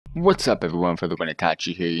What's up everyone,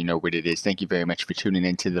 FTWitachiPlays here, you know what it is. Thank you very much for tuning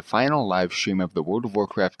in to the final live stream of the World of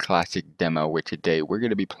Warcraft Classic demo, where today we're going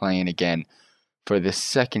to be playing again for the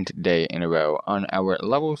second day in a row on our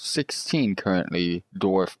level 16 currently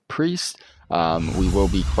Dwarf Priest. We will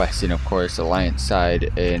be questing, of course, Alliance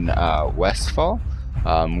side in Westfall.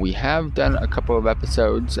 We have done a couple of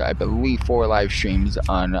episodes, I believe 4 live streams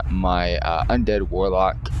on my Undead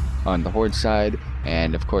Warlock on the Horde side,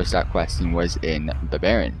 and of course that questing was in the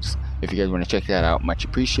Barrens. If you guys want to check that out, much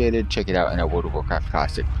appreciated. Check it out in our World of Warcraft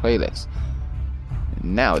Classic playlist.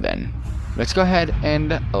 Now then, let's go ahead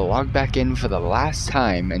and log back in for the last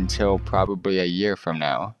time until probably a year from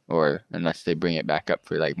now, or unless they bring it back up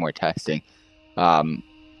for like more testing.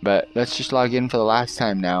 But let's just log in for the last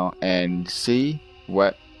time now and see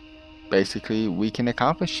what basically we can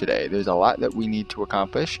accomplish today. There's a lot that we need to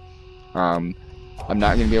accomplish. I'm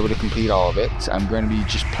not going to be able to complete all of it. I'm going to be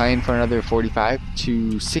just playing for another 45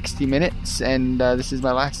 to 60 minutes, and this is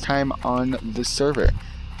my last time on the server.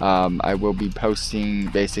 I will be posting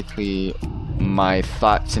basically my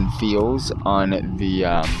thoughts and feels on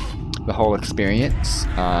the whole experience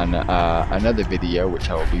on another video, which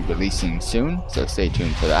I will be releasing soon, so stay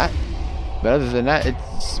tuned for that. But other than that,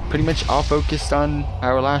 it's pretty much all focused on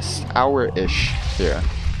our last hour-ish here.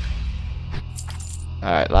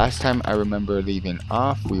 Alright, last time I remember leaving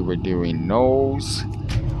off, we were doing Knolls,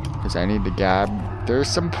 because I need to gather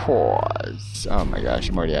some paws. Oh my gosh,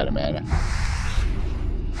 I'm already out of mana.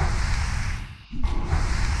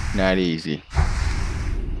 Not easy.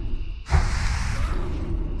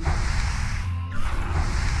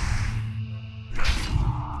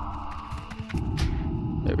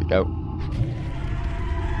 There we go.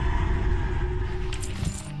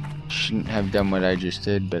 Shouldn't have done what I just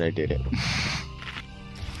did, but I did it.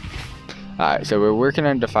 Alright, so we're working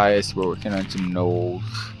on Defias, we're working on some Knolls.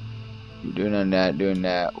 We're doing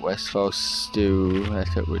that. Westfall Stew,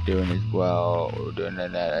 that's what we're doing as well. We're doing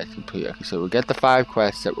that, that's complete. Okay, so we got the 5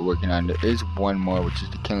 quests that we're working on. There is one more, which is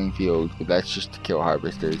the Killing Fields, but that's just to kill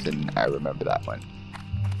harvesters, and I remember that one.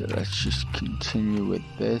 So let's just continue with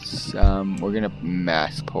this. We're gonna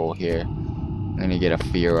mass pull here. I'm gonna get a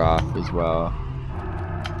fear off as well.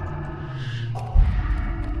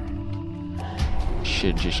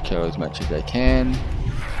 Should just kill as much as I can.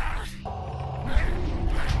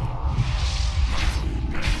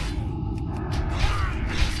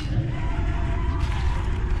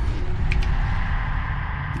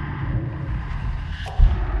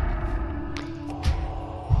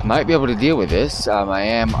 I might be able to deal with this. I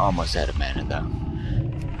am almost out of mana though.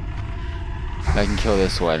 If I can kill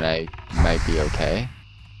this one, I might be okay.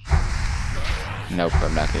 Nope,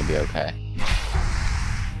 I'm not gonna be okay.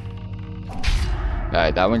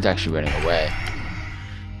 Alright, that one's actually running away.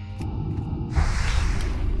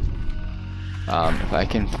 If I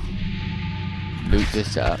can loot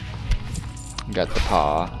this up, got the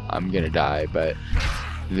paw, I'm gonna die, but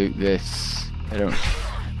loot this, I don't...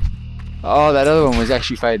 Oh, that other one was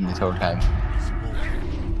actually fighting this whole time.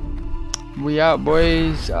 We out,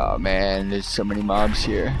 boys. Oh man, there's so many mobs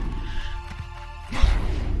here.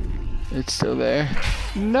 It's still there.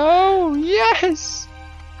 No! Yes!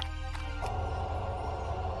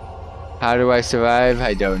 How do I survive?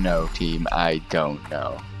 I don't know, team. I don't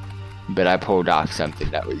know. But I pulled off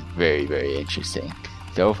something that was very, very interesting.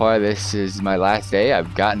 So far, this is my last day.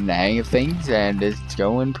 I've gotten the hang of things, and it's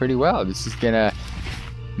going pretty well. This is gonna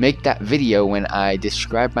make that video when I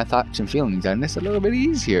describe my thoughts and feelings on this a little bit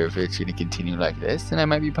easier if it's gonna continue like this. And I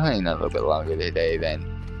might be playing a little bit longer today than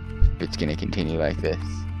if it's gonna continue like this.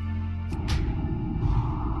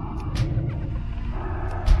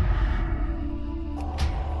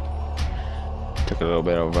 Took a little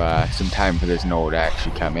bit of some time for this Gnoll to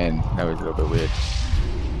actually come in. That was a little bit weird.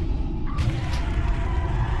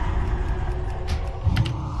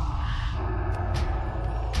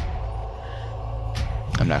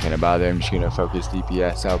 I'm not gonna bother. I'm just gonna focus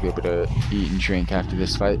DPS. I'll be able to eat and drink after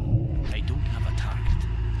this fight. I don't have a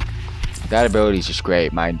target. That ability is just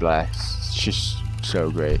great. Mind Blast. It's just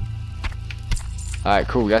so great. All right,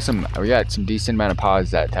 cool. We got some decent amount of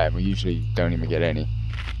paws that time. We usually don't even get any.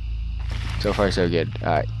 So far, so good.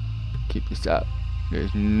 Alright, keep this up.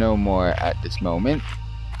 There's no more at this moment.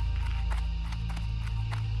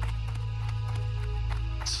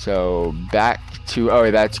 So, back to... Oh,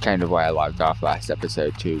 that's kind of why I logged off last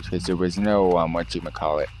episode, too. Because there was no,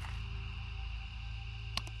 whatchamacallit.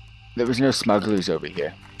 There was no smugglers over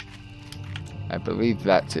here. I believe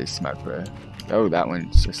that's a smuggler. Oh, that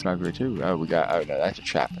one's a smuggler, too. Oh, we got... Oh, no, that's a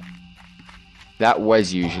trapper. That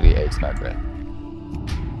was usually a smuggler.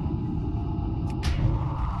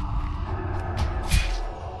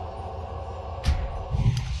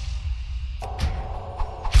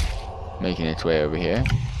 making its way over here.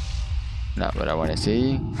 Not what I want to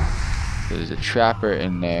see. There's a trapper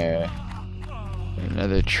in there.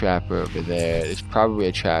 Another trapper over there. There's probably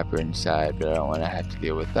a trapper inside, but I don't want to have to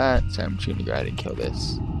deal with that, so I'm just going to go ahead and kill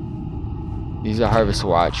this. These are harvest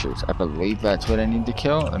watchers. I believe that's what I need to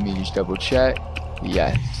kill. Let me just double check.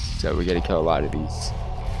 Yes, so we got to kill a lot of these.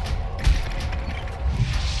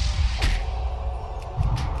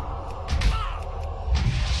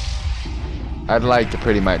 I'd like to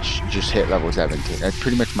pretty much just hit level 17. That's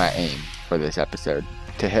pretty much my aim for this episode,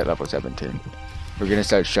 to hit level 17. We're gonna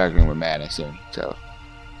start struggling with mana soon, so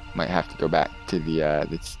might have to go back to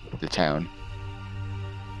the town.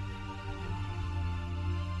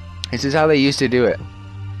 This is how they used to do it.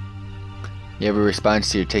 You have a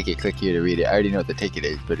response to your ticket, click here to read it. I already know what the ticket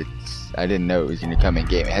is, but I didn't know it was gonna come in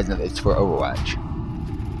game. It has nothing. It's for Overwatch.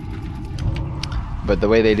 But the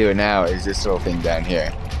way they do it now is this little thing down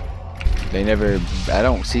here. I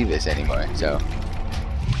don't see this anymore, so.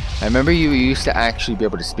 I remember you used to actually be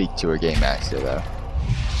able to speak to a game master though.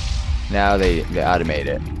 Now they automate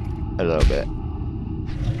it a little bit.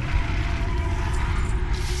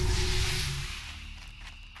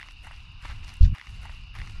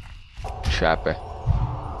 Trapper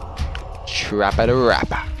the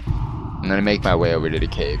rapper. I'm gonna make my way over to the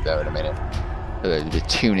cave though in a minute. For those of you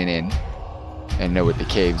tuning in and know what the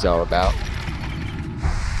cave's all about.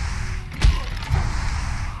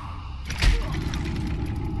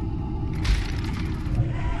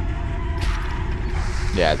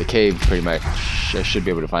 Yeah, the cave pretty much, I should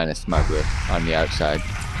be able to find a smuggler on the outside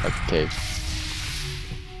of the cave.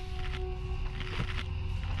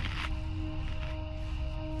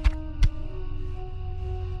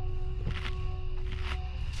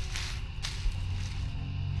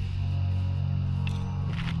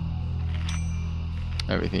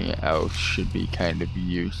 Everything else should be kind of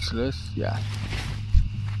useless, yeah.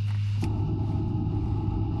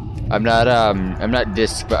 I'm not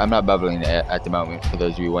bubbling at the moment, for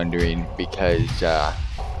those of you wondering, because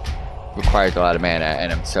requires a lot of mana, and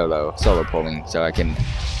I'm solo pulling, so I can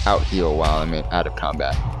out heal while I'm out of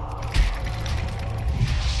combat.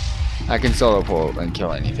 I can solo pull and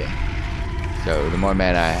kill anything. So the more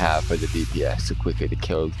mana I have for the DPS, the quicker the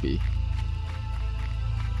kills be.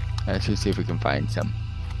 Let's just see if we can find some.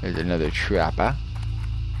 There's another trapper.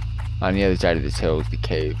 On the other side of this hill is the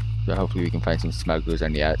cave. So hopefully we can find some smugglers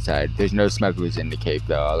on the outside. There's no smugglers in the cave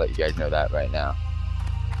though, I'll let you guys know that right now.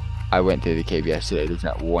 I went through the cave yesterday, there's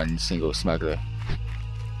not one single smuggler.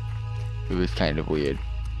 It was kind of weird.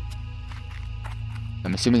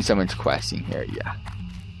 I'm assuming someone's questing here, yeah.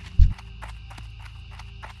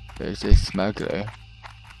 There's a smuggler.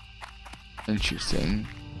 Interesting.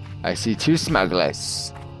 I see two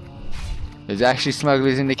smugglers. There's actually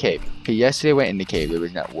smugglers in the cave. Okay, yesterday I went in the cave, there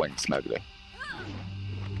was not one smuggler.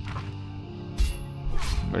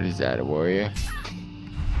 What is that, a warrior?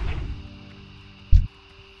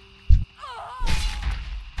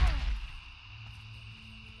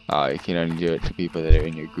 Oh, you can only do it to people that are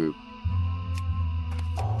in your group.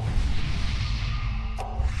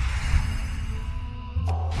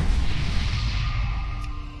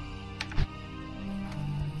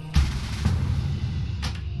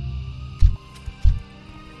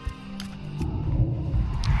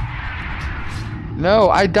 No,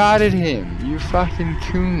 I dotted him. You fucking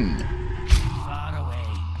coon. Far away.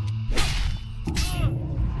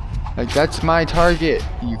 Like, that's my target.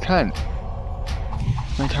 You cunt.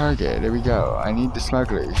 My target. There we go. I need the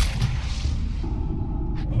smugglers.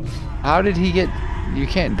 How did he get... You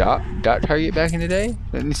can't dot target back in the day?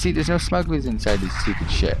 And see, there's no smugglers inside this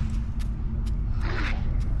stupid shit.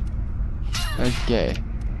 That's gay.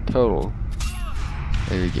 Total.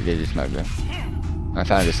 There's a smuggler. I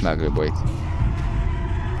found a smuggler, boys.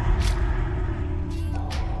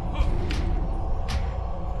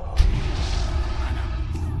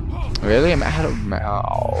 Really? I'm out of my...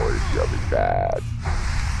 Oh, this job is bad.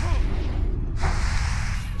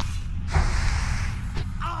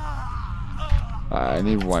 I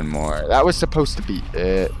need one more. That was supposed to be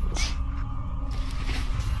it.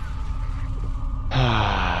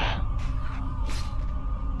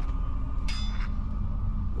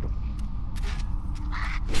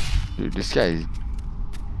 Dude, this guy's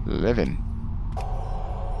living.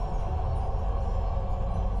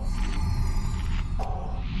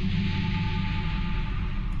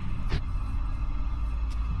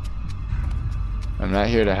 I'm not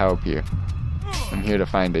here to help you. I'm here to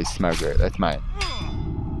find a smuggler. That's mine.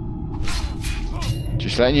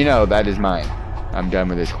 Just letting you know, that is mine. I'm done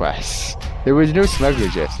with this quest. There was no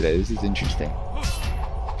smugglers yesterday. This is interesting.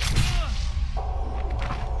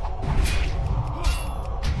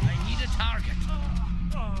 I need a target.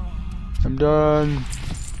 I'm done.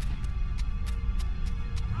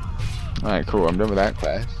 Alright, cool. I'm done with that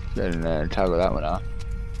quest. Go ahead and toggle that one off.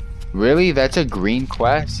 Really? That's a green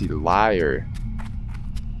quest? You liar.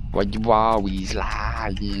 Why you always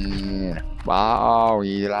lying? Why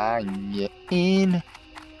always lying?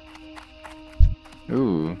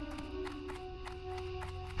 Ooh.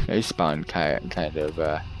 They spawn kind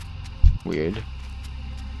of weird.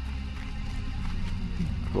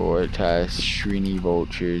 Vortex, Shrini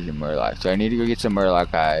vultures, and Murloc. So I need to go get some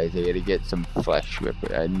Murloc eyes. I gotta get some flesh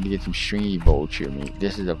ripper. I need to get some Shrini vulture meat.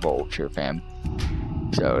 This is a vulture, fam.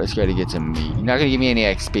 So let's go to get some meat. You're not gonna give me any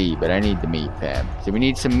XP, but I need the meat, fam. So we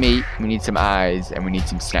need some meat, we need some eyes, and we need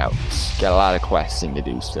some snouts. Got a lot of questing to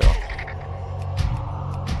do still.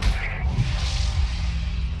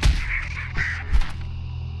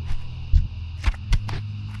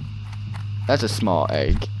 That's a small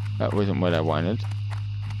egg. That wasn't what I wanted.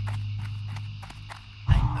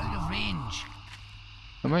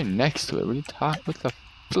 I'm right next to it. What the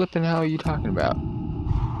flipping hell are you talking about?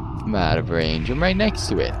 I'm out of range. I'm right next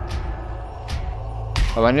to it.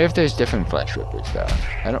 I wonder if there's different flesh rippers though.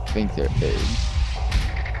 I don't think there is.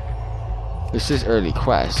 This is early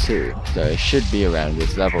quest too, so it should be around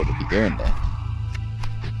this level to be doing it.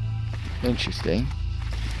 Interesting.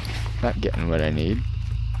 Not getting what I need.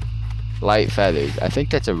 Light feathers. I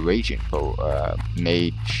think that's a raging for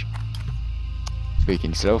mage.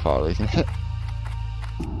 Freaking snowfall, isn't it?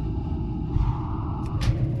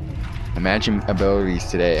 Imagine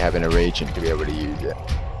abilities today having a raging to be able to use it.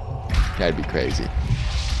 That'd be crazy.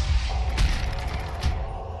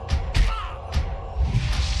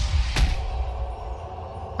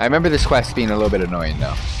 I remember this quest being a little bit annoying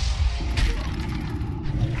though.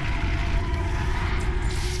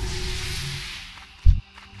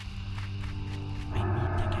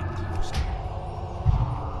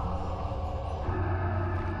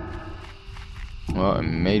 Well, it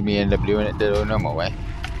made me end up doing it the normal way.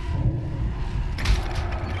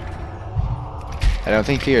 I don't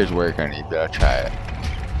think fears work on these, but I'll try it.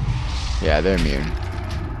 Yeah, they're immune.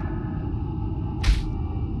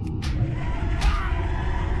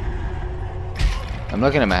 I'm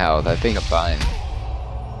looking at my health. I think I'm fine.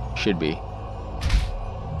 Should be.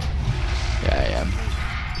 Yeah, I am.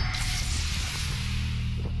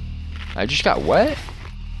 I just got what?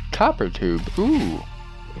 Copper tube. Ooh.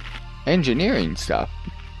 Engineering stuff.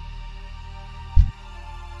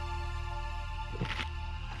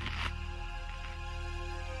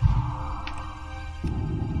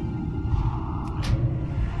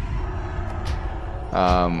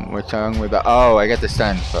 What's wrong with the? Oh, I got the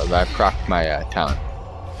stun, so I procced my talent.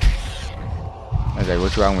 I was like,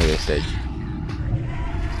 what's wrong with this thing?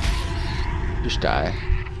 Just die.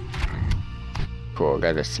 Cool,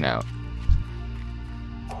 got a snout.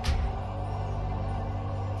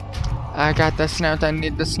 I got the snout, I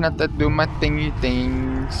need the snout to do my thingy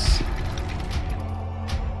things.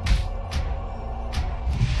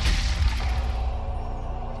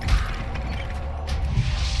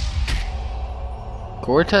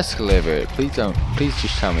 Gore-Tusk liver. Please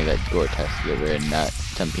just tell me that Gore-Tusk liver and not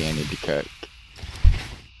something I need to cook.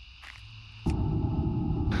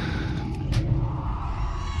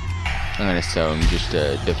 I'm gonna sow him just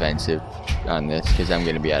defensive on this because I'm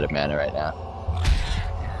gonna be out of mana right now.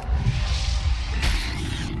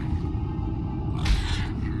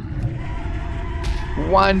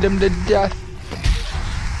 Wind him to death.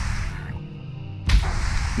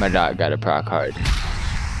 My dog got a proc hard.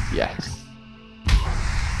 Yes.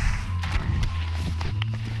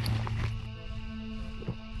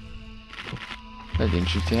 That's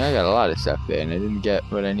interesting. I got a lot of stuff there and I didn't get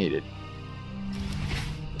what I needed.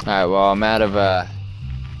 Alright, well I'm out of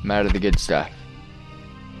the good stuff.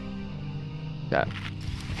 Yeah.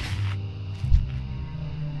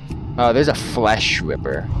 Oh, there's a flesh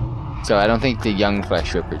ripper. So I don't think the young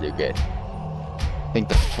flesh rippers are good. I think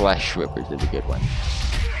the flesh rippers are the good ones.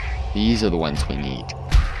 These are the ones we need.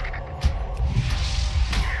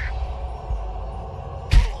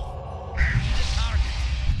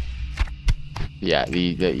 Yeah,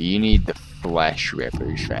 you need the flesh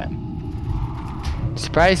rippers, fam.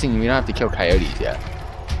 Surprising we don't have to kill coyotes yet.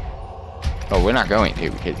 Oh, we're not going to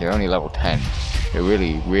because they're only level 10. They're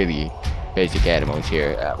really, really basic animals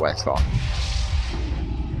here at Westfall.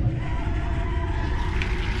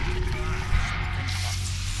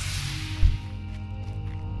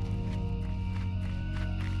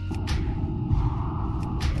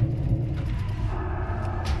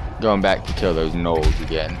 Going back to kill those gnolls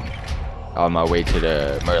again. On my way to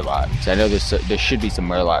the Murlocs. I know there should be some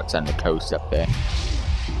Murlocs on the coast up there.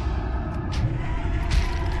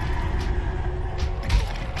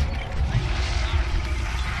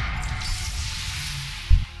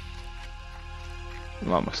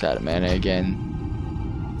 I'm almost out of mana again.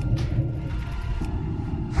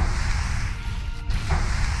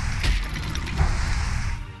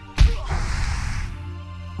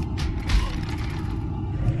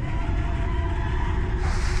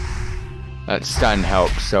 That stun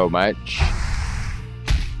helps so much.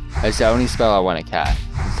 That's the only spell I want to cast.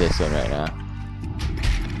 Is this one right now.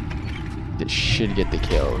 It should get the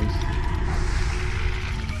kills.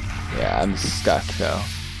 Yeah, I'm stuck though.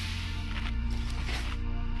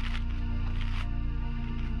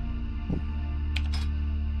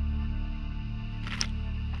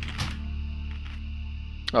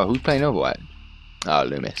 Oh, who's playing Overwatch? Oh,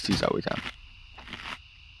 Loomis. He's always on.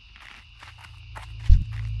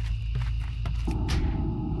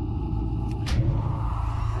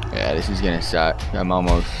 Yeah, this is gonna suck. I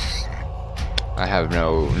have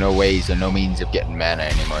no ways or no means of getting mana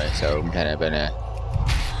anymore, so I'm kind of in a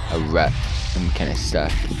rut. I'm kind of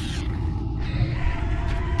stuck.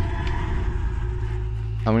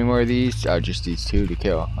 How many more of these? Oh, just these 2 to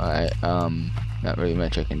kill. Alright, not really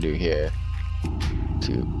much I can do here.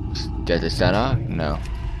 Does it stun off? No.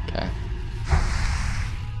 Okay.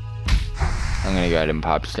 I'm gonna go ahead and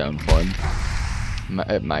pop stone for him.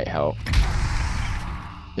 It might help.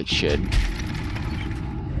 It should.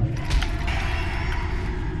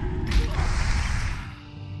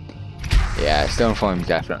 Yeah, stone form's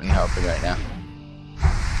definitely helping right now.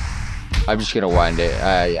 I'm just gonna wind it.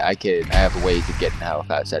 I have ways of getting health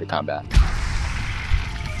outside of combat.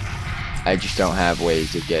 I just don't have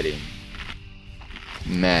ways of getting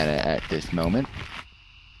mana at this moment.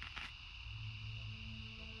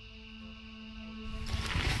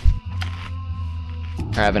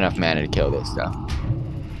 I have enough mana to kill this though.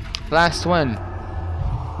 Last one.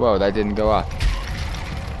 Whoa, that didn't go off.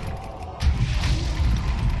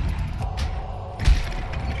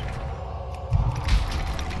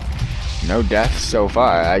 No deaths so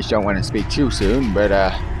far. I just don't want to speak too soon, but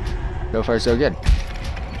so far so good.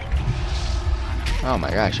 Oh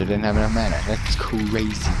my gosh, I didn't have enough mana. That's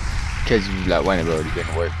crazy. Because that one already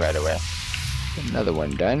didn't work right away. Another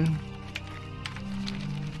one done.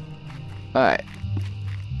 Alright.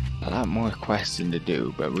 A lot more questing to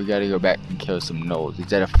do, but we gotta go back and kill some gnolls. Is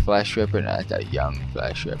that a flesh ripper? No, that's a young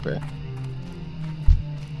flesh ripper.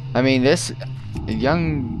 I mean, this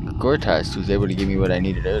young Gortusk was able to give me what I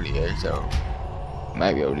needed earlier, so I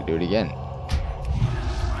might be able to do it again.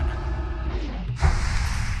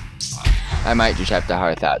 I might just have to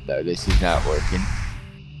hearth out though. This is not working.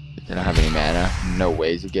 I don't have any mana. No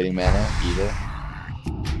ways of getting mana either.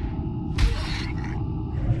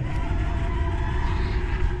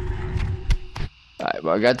 Alright,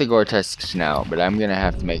 well I got the Gortusks now, but I'm gonna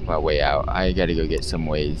have to make my way out. I gotta go get some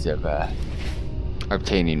ways of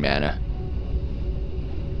obtaining mana.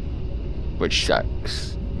 Which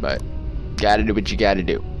sucks, but gotta do what you gotta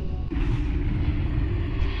do.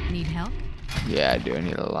 Need help? Yeah, I do. I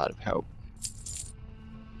need a lot of help.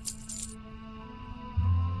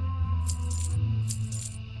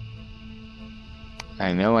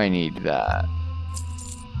 I know I need that.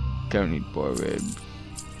 Don't need boar ribs.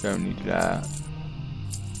 Don't need that.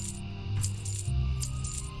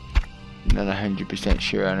 Not 100%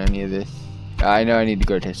 sure on any of this. I know I need to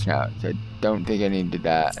go test now, so I don't think I needed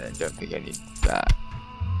that, and I don't think I need that.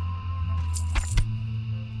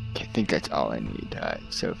 Okay, I think that's all I need. Alright,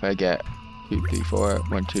 so if I get 2, 3, 4,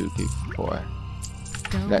 1, 2, 3, 4.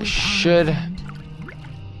 That should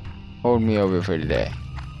hold me over for today.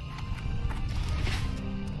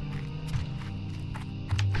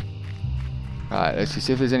 Alright, let's just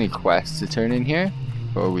see if there's any quests to turn in here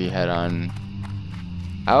before we head on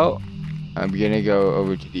out. I'm gonna go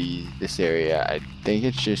over to this area. I think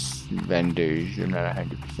it's just vendors. I'm not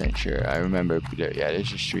 100% sure. I remember, yeah,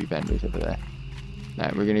 there's just 3 vendors over there.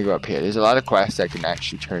 Alright, we're gonna go up here. There's a lot of quests I can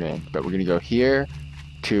actually turn in, but we're gonna go here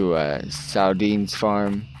to Saldine's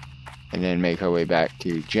farm, and then make our way back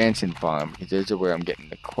to Jansen farm, because those are where I'm getting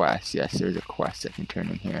the quests. Yes, there's a quest I can turn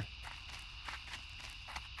in here.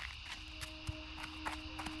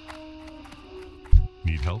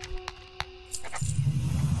 Need help?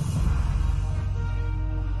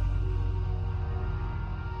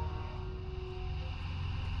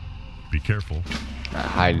 Be careful. I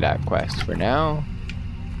hide that quest for now.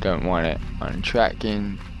 Don't want it on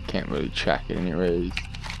tracking. Can't really track it anyways.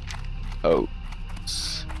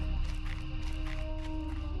 Oats.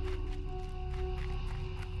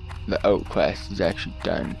 The oat quest is actually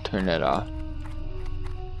done. Turn that off.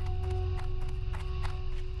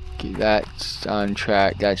 Okay, that's on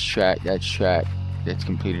track. That's track. That's track. That's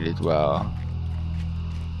completed as well.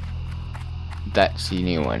 That's the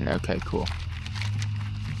new one. Okay, cool.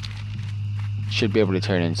 Should be able to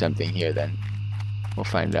turn in something here then. We'll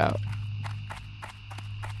find out.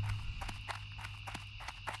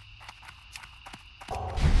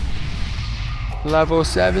 Level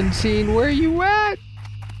 17, where you at?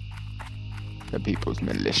 The People's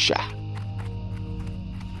Militia.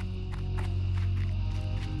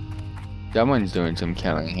 Someone's doing some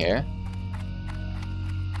killing here.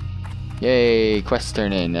 Yay, quest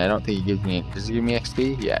turn in. I don't think it gives me... Does it give me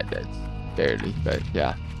XP? Yeah, it does. Barely, but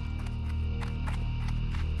yeah.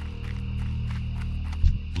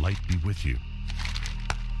 Light be with you.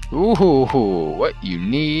 Ooh, what you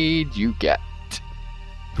need, you get.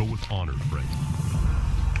 Go with honor, friend.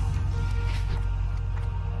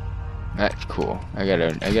 That's cool. I got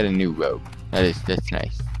a new robe. That's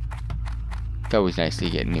nice. It's always nice to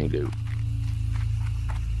get new loot.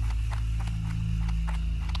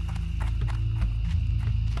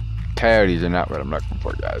 Coyotes are not what I'm looking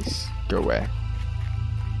for, guys. Go away.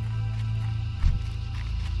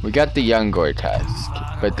 We got the young Gore-Tusk,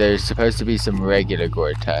 but there's supposed to be some regular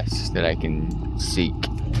Gore-Tusks that I can seek.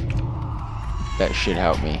 That should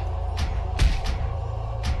help me.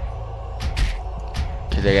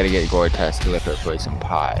 Cause I gotta get Gore-Tusk liver for some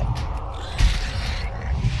pie.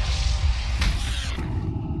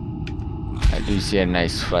 I do see a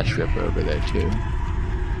nice flesh ripper over there too.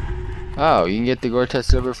 Oh, you can get the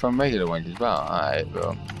Gore-Tusk liver from regular ones as well. Alright,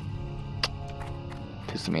 well.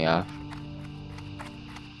 Pissing me off.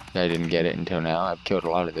 I didn't get it until now. I've killed a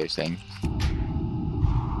lot of those things.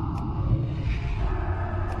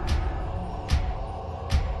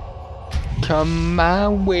 Come my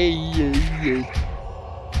way.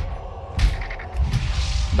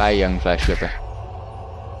 Bye, young flesh ripper.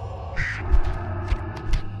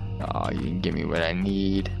 Oh, you didn't give me what I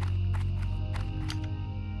need.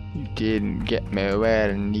 You didn't get me where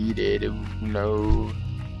I needed. Ooh, no.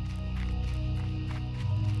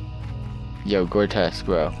 Yo, Gore-Tusk,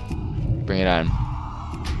 bro. Bring it on.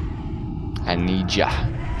 I need ya.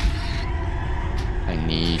 I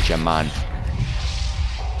need ya, man.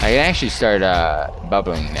 I can actually start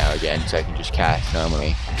bubbling now again, so I can just cast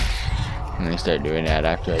normally. I'm gonna start doing that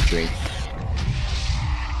after I drink.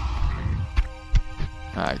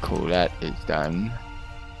 Alright, cool. That is done.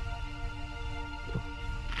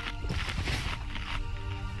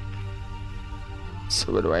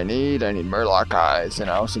 So what do I need? I need Murloc eyes, and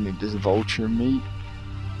I also need this vulture meat.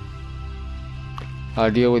 I'll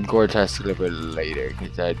deal with Gore-Tusk liver later,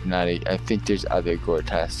 because I think there's other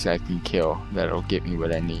Gore-Tusks I can kill that'll get me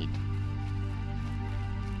what I need.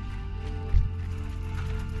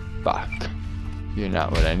 Fuck. You're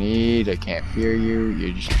not what I need. I can't fear you.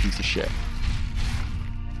 You're just a piece of shit.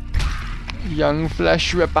 Young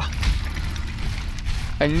flesh ripper.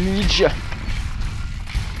 I need ya.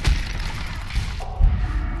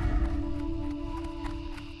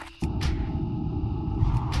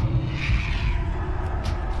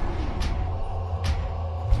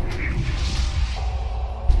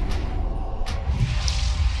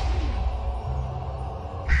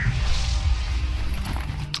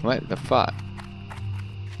 What the fuck?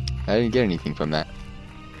 I didn't get anything from that.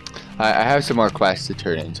 I have some more quests to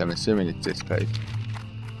turn in, so I'm assuming it's this place.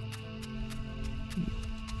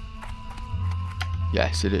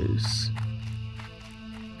 Yes, it is.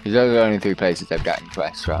 These are the only 3 places I've gotten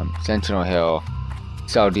quests from. Sentinel Hill,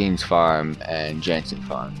 Saldine's Farm, and Jansen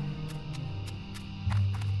Farm.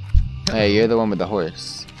 Hey, you're the one with the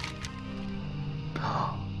horse.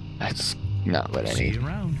 That's not what I need. See you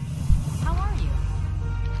around. How are you?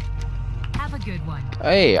 Have a good one.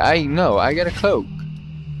 Hey, I know, I got a cloak.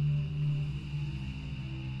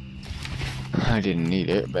 I didn't need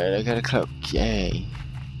it, but I got a cloak. Yay.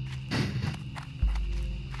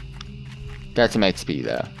 Got some XP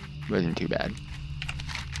though. Wasn't too bad.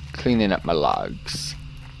 Cleaning up my logs.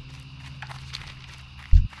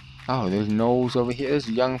 Oh, there's gnolls over here. There's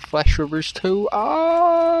young flesh rivers too.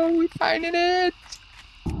 Oh, we finding it.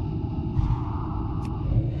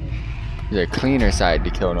 There's a cleaner side to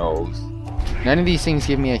kill gnolls. None of these things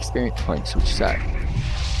give me experience points, which suck.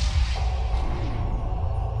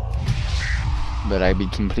 But I be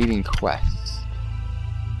completing quests.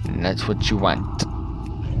 And that's what you want.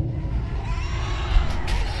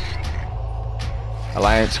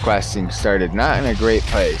 Alliance questing started not in a great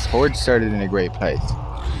place. Horde started in a great place.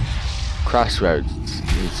 Crossroads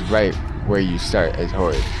is right where you start as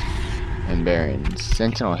Horde and Barrens.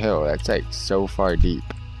 Sentinel Hill, that's like so far deep.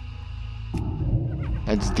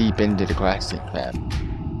 That's deep into the questing, fam.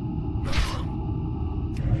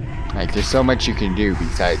 Like, there's so much you can do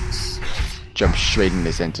besides jump straight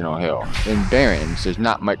into Sentinel Hill. In Barrens, there's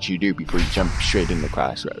not much you do before you jump straight into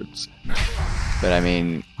Crossroads. But I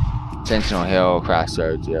mean, Sentinel Hill,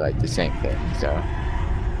 Crossroads are like the same thing, so.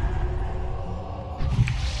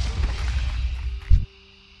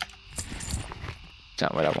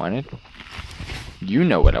 That's not what I wanted. You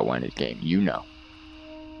know what I wanted, game. You know.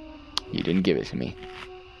 You didn't give it to me.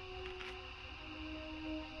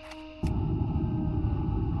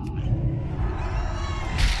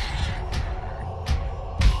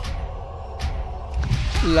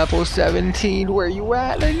 Level 17, where you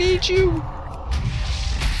at? I need you.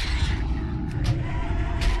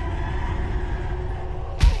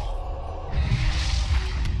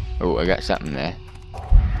 Oh, I got something there.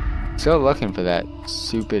 Still looking for that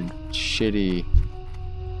stupid, shitty...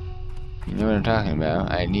 You know what I'm talking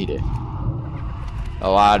about? I need it. A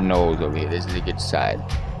lot of knolls over here. This is a good side.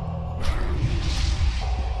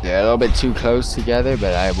 They're a little bit too close together,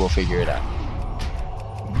 but I will figure it out.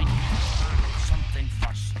 Something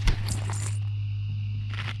first.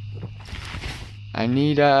 I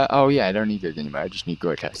need, oh yeah, I don't need those anymore. I just need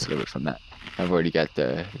gore tests delivered from that. I've already got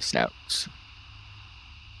the snouts.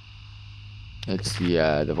 It's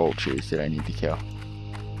the vultures that I need to kill.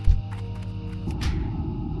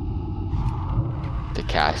 The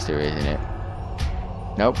caster, isn't it?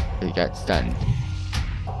 Nope, it got stunned.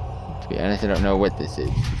 To be honest, I don't know what this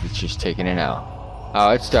is. It's just taking it out.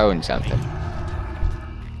 Oh, it's throwing something.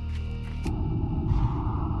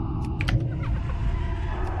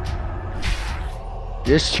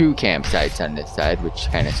 There's 2 campsites on this side, which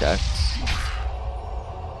kind of sucks.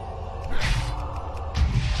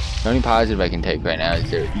 The only positive I can take right now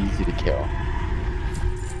is they're easy to kill.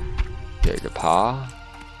 There's a paw.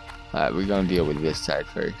 Alright, we're gonna deal with this side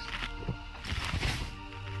first.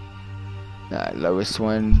 Alright, lowest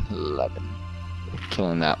one, 11.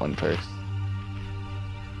 Killing that one first.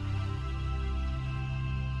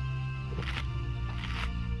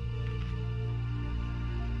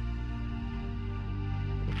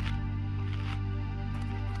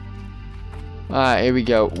 Alright, here we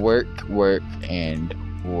go. Work, work, and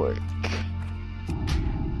work.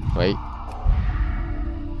 Wait.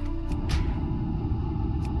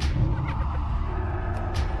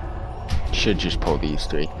 Should just pull these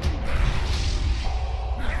 3.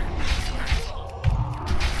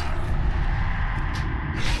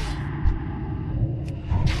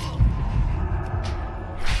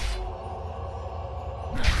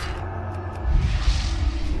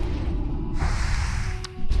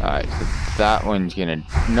 Alright, so that one's gonna...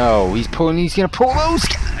 No, he's gonna pull those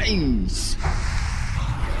guys!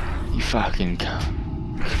 You fucking...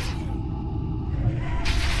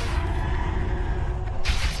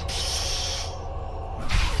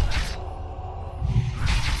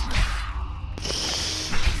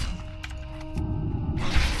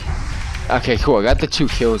 Okay, cool, I got the 2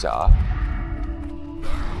 kills off.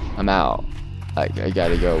 I'm out. I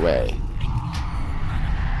gotta go away.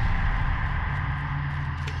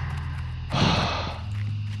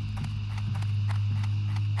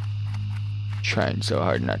 Trying so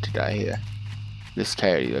hard not to die here. This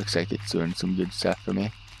coyote looks like it's doing some good stuff for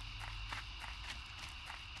me.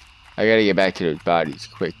 I gotta get back to those bodies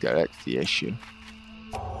quick though, that's the issue.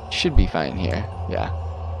 Should be fine here, yeah.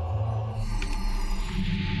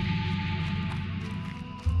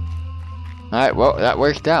 Alright, well, that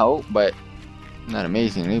worked out, but not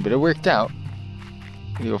amazingly, but it worked out.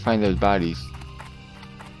 Gotta go find those bodies.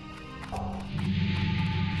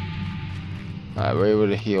 Alright, we're able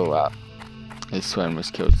to heal up. This one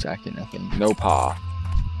was killed second, I think. No paw.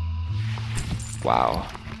 Wow.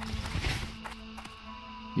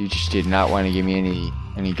 You just did not want to give me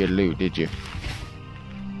any good loot, did you?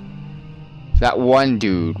 That one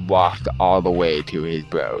dude walked all the way to his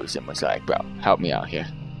bros and was like, bro, help me out here.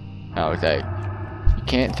 I was like, you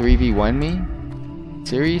can't 3v1 me?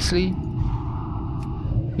 Seriously?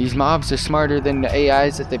 These mobs are smarter than the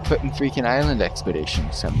AIs that they put in freaking island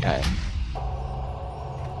expeditions sometimes.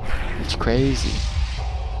 It's crazy.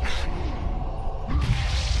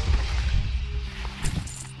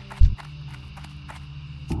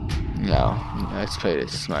 No, let's play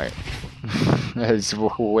this smart.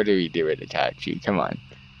 What do we do with Itachi? Come on.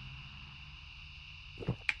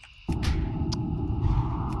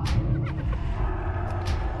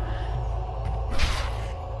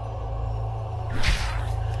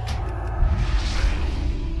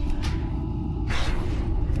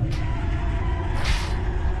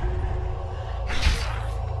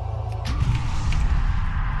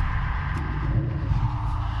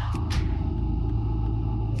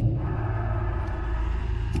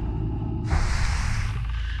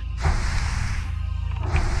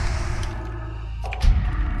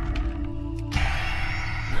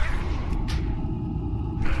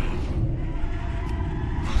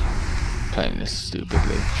 Playing this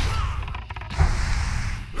stupidly.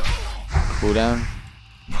 Cooldown.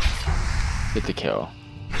 Get the kill.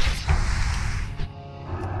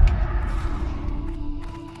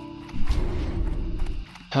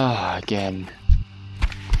 Ah, again.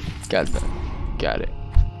 Got it.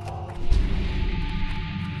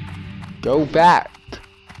 Go back.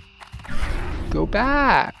 Go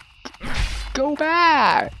back. Go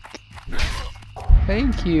back.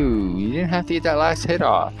 Thank you. You didn't have to get that last hit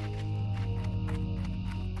off.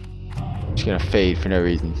 I'm just gonna fade for no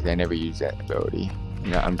reason because I never use that ability.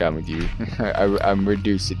 You know, I'm done with you. I'm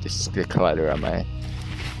reducing the clutter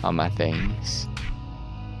on my things.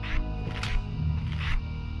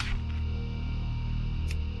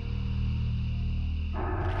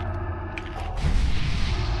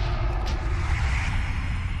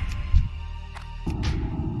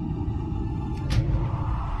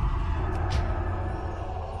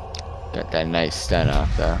 Got that nice stun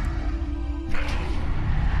off though.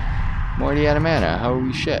 I'm already out of mana.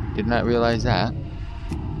 Holy shit. Did not realize that.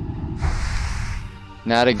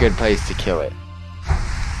 Not a good place to kill it.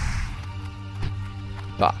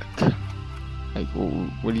 Fuck. Like,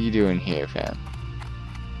 what are you doing here, fam?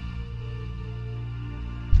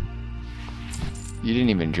 You didn't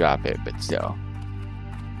even drop it, but still.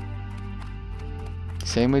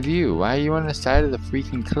 Same with you. Why are you on the side of the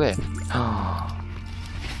freaking cliff?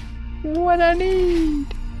 What I need?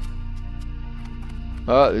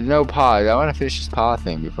 Oh, there's no pause. I want to finish this paw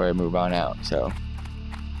thing before I move on out, so.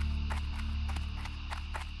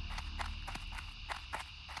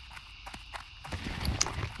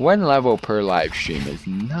 One level per live stream is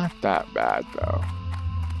not that bad, though.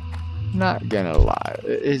 Not gonna lie.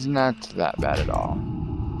 It is not that bad at all.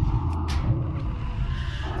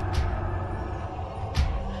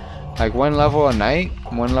 Like 1 level a night,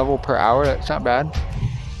 1 level per hour, that's not bad.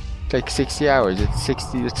 It's like 60 hours.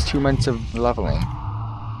 It's 2 months of leveling.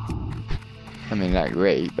 I mean, not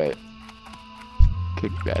great, but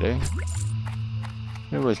could be better.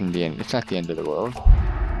 It wasn't the end. It's not the end of the world.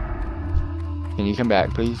 Can you come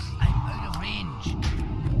back, please? I'm out of range.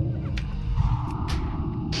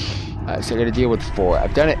 Alright, so I gotta deal with 4.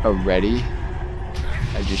 I've done it already.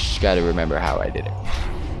 I just gotta remember how I did it.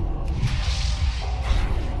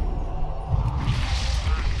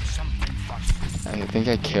 I think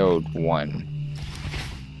I killed 1.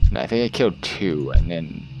 No, I think I killed 2, and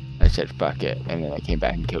then I said fuck it, and then I came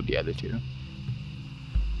back and killed the other 2.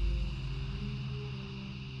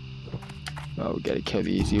 Oh, we gotta kill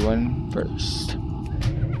the easy one first.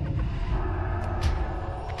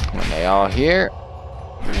 When they all here,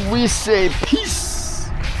 we say peace!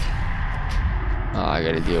 Oh, I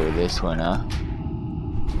gotta deal with this one, huh?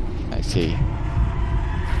 I see.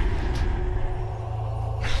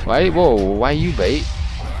 Why? Whoa, why are you late?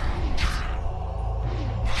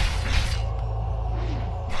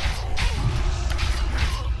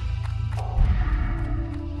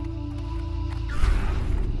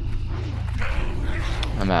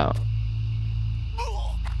 I'm out.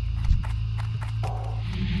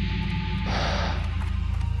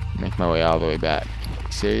 Make my way all the way back.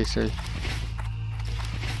 Seriously?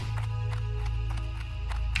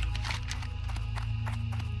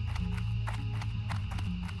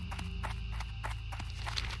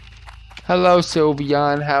 Hello,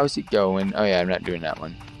 Sylvian. How's it going? Oh yeah, I'm not doing that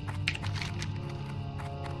one.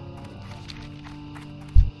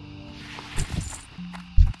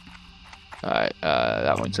 Alright,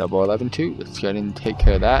 that one's level 11 too. Let's go ahead and take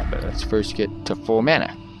care of that, but let's first get to full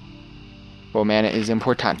mana. Full mana is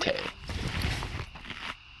importante.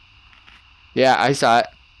 Yeah, I saw it.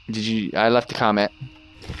 Did you? I left a comment.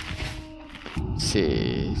 Let's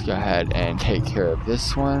see. Let's go ahead and take care of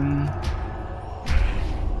this one.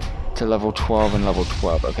 To level 12 and level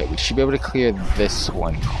 12. Okay, we should be able to clear this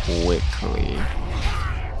one quickly.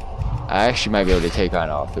 I actually might be able to take on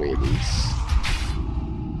all 3 of these.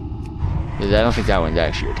 Because I don't think that one's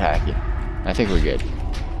actually attacking. I think we're good.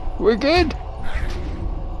 We're good!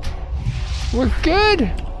 We're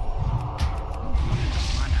good!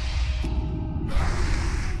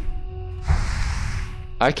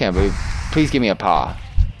 I can't believe. Please give me a paw.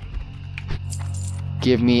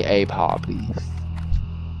 Give me a paw, please.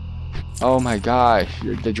 Oh my gosh,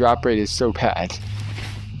 the drop rate is so bad.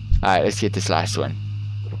 Alright, let's get this last one.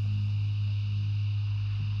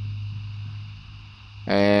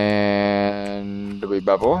 And we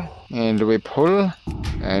bubble. And we pull.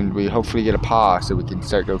 And we hopefully get a paw so we can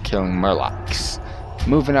start go killing murlocs.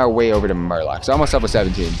 Moving our way over to murlocs. Almost level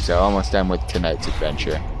 17, so almost done with tonight's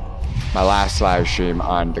adventure. My last live stream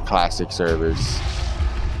on the classic servers.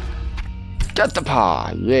 Got the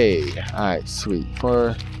paw! Yay! Alright, sweet.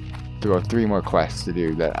 3 more quests to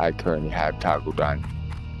do that I currently have toggled on.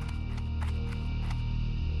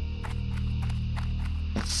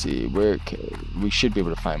 Let's see, we should be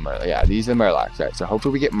able to find Murloc. Yeah, these are Murlocs, right? So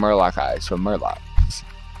hopefully we get Murloc eyes from Murlocs.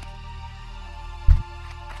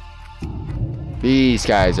 These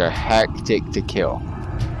guys are hectic to kill.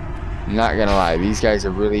 Not gonna lie, these guys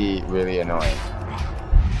are really, really annoying.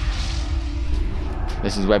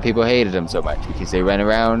 This is why people hated them so much, because they run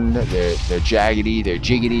around, they're jaggedy, they're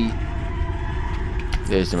jiggity.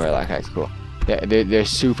 There's the Murloc guys, cool. They're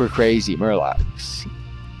super crazy Murlocs.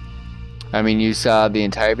 I mean, you saw the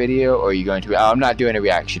entire video, or are you going to? Oh, I'm not doing a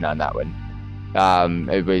reaction on that one.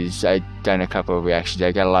 I'd done a couple of reactions.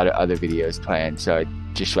 I got a lot of other videos planned, so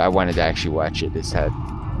I wanted to actually watch it this time.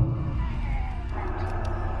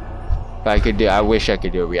 If I could I wish I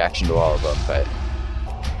could do a reaction to all of them, but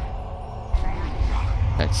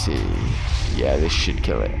let's see. Yeah, this should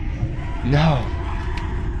kill it. No!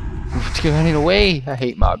 It's running away! I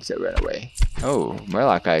hate mobs that run away. Oh,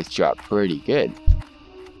 Murloc guys drop pretty good.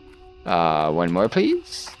 One more,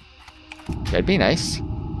 please. That'd be nice.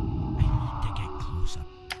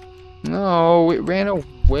 No, it ran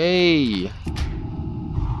away.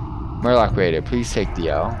 Murloc Raider, please take the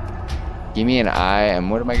L. Give me an eye, and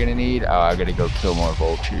what am I gonna need? Oh, I gotta go kill more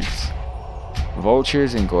vultures.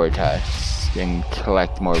 Vultures and Gortusk, and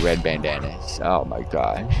collect more red bandanas. Oh my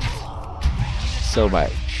gosh. So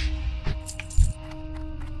much.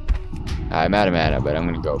 I'm out of mana, but I'm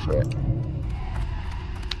gonna go for it.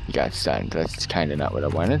 You got stunned. That's kinda not what I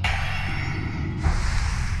wanted.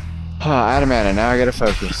 Out of mana, now I gotta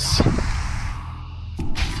focus.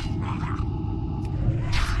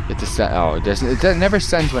 Get the stun. Oh, it never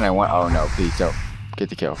stuns when I want. Oh no, please don't. Get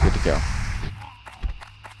the kill, get the kill.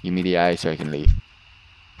 Give me the eye so I can leave.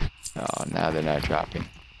 Oh, now they're not dropping.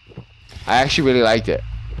 I actually really liked it.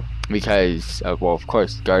 Because, well, of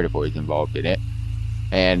course, Gardevoir is involved in it.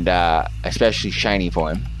 And, especially shiny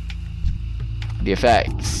form. The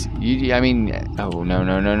effects. I mean, oh,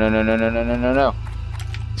 no.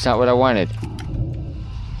 It's not what I wanted.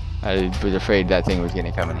 I was afraid that thing was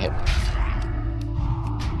gonna come and hit me.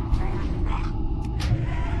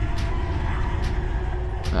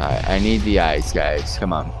 Alright, I need the eyes, guys.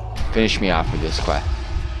 Come on. Finish me off with this quest.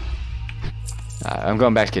 I'm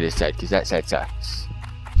going back to this side, because that side sucks.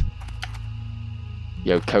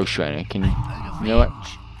 Yo, Coast Runner, can you... You know what?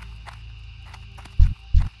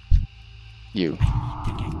 You.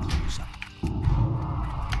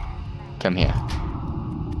 Come here.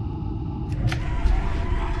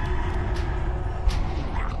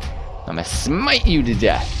 I'm gonna smite you to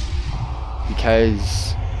death.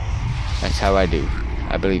 Because... that's how I do.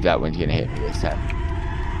 I believe that one's gonna hit me this time.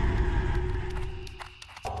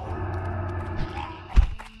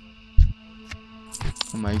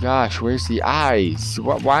 Oh my gosh, where's the eyes?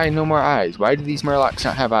 Why no more eyes? Why do these Murlocs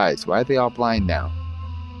not have eyes? Why are they all blind now?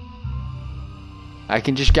 I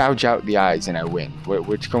can just gouge out the eyes and I win.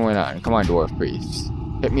 What's going on? Come on, Dwarf Priests.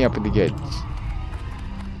 Hit me up with the goods.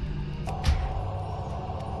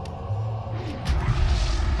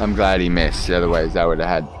 I'm glad he missed, otherwise I would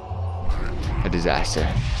have had a disaster.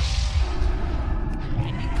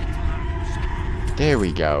 There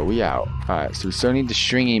we go, we out. Alright, so we still need the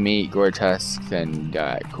stringy meat, Gortusk, and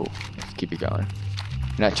cool. Let's keep it going.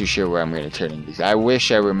 Not too sure where I'm going to turn in these. I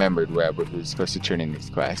wish I remembered where I was supposed to turn in these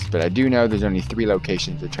quests, but I do know there's only 3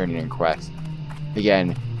 locations to turn in quests.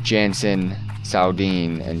 Again, Jansen,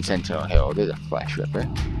 Saldine, and Sentinel Hill. There's a Flesh Ripper.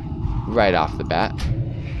 Right off the bat.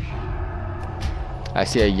 I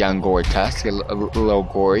see a young Gortusk, a little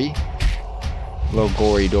gory. Little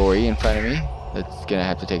gory dory in front of me. That's gonna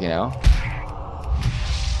have to take an L.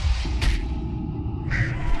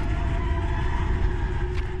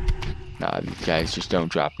 Nah, these guys just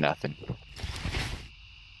don't drop nothing.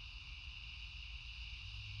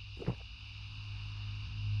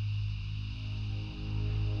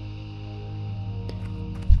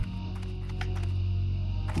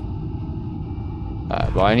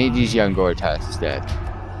 Well, I need these young Gortusk instead.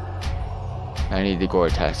 I need the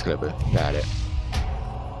Gortusk Clipper. Got it.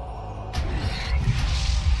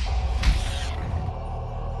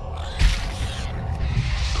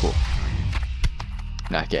 Cool.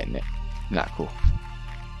 Not getting it. Not cool.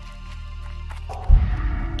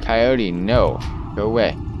 Coyote, no. Go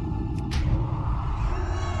away.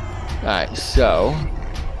 Alright, so...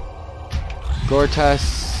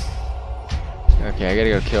 Gortusk... Okay, I gotta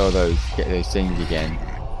go kill those things again.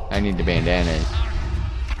 I need the bandanas.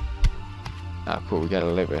 Oh, cool, we got a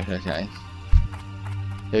liver. That's nice.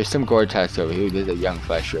 There's some Gortusk over here. There's a young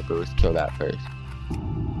Flesh Ripper. Let's kill that first.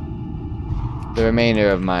 The remainder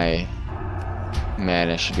of my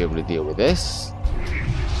mana should be able to deal with this.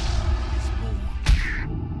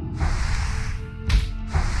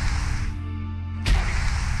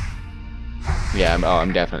 Yeah,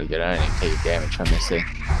 I'm definitely good. I didn't take damage from this thing.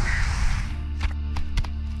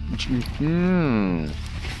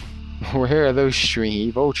 Where are those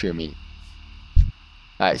stringy vulture meat?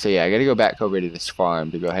 Alright, so yeah, I gotta go back over to this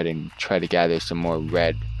farm to go ahead and try to gather some more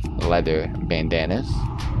red leather bandanas.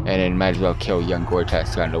 And then might as well kill young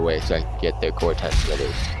Gortas on the way so I can get their Gortas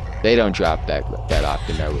leathers. They don't drop that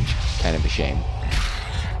often though, which is kind of a shame.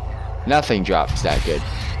 Nothing drops that good.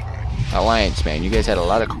 Alliance, man, you guys had a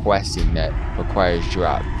lot of questing that requires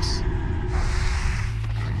drops.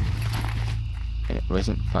 And it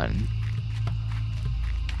wasn't fun.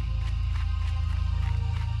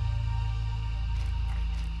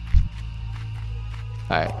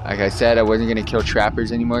 Alright, like I said, I wasn't going to kill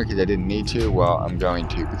trappers anymore because I didn't need to. Well, I'm going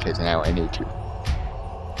to because now I need to.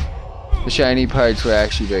 The shiny parts were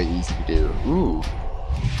actually very easy to do. Ooh.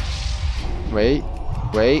 Wait.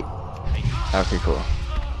 Okay, cool.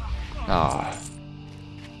 Ah.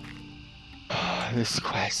 This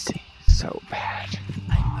quest is so bad.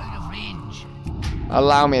 I'm out of range.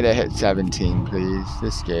 Allow me to hit 17, please.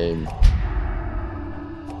 This game.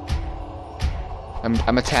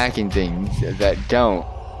 I'm attacking things that don't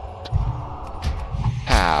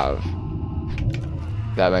have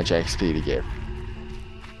that much XP to give.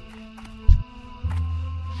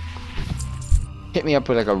 Hit me up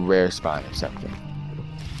with like a rare spawn or something.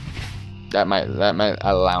 That might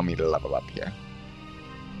allow me to level up here.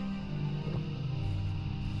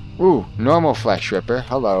 Ooh, normal flesh ripper.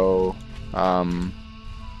 Hello.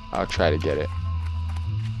 I'll try to get it.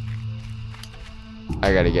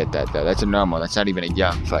 I gotta get that though. That's a normal. That's not even a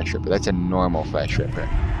young flesh ripper. That's a normal flesh ripper.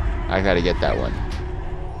 I gotta get that one.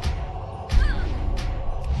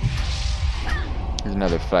 There's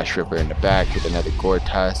another flesh ripper in the back with another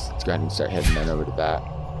Gortas. Let's go ahead and start heading on over to that.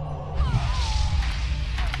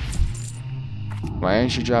 Why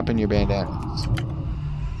aren't you dropping your bandanas?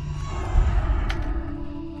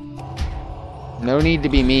 No need to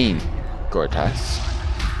be mean, Gortas.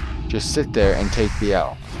 Just sit there and take the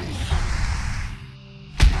L.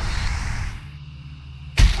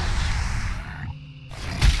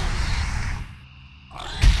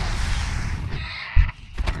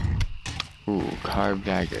 Ooh, carved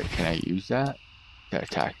dagger. Can I use that? Got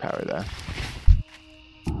attack power though.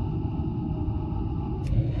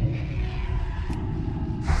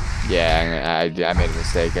 Yeah, I made a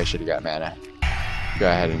mistake. I should have got mana. Go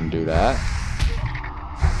ahead and do that.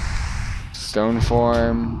 Stone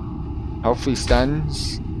form. Hopefully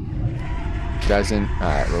stuns. Doesn't.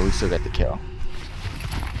 Alright, well we still got the kill.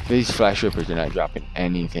 These flash rippers are not dropping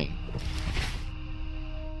anything.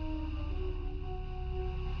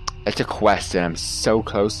 It's a quest and I'm so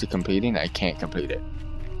close to completing, I can't complete it.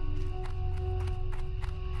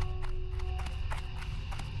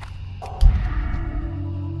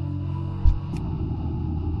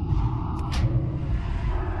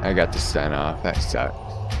 I got the stun off, that sucks.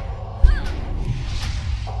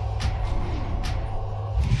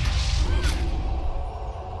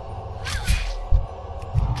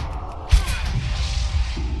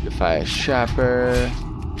 Defy Shopper.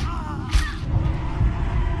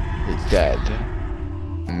 It's dead.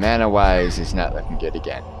 Mana wise, it's not looking good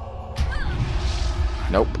again.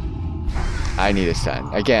 Nope. I need a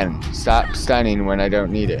stun. Again, stop stunning when I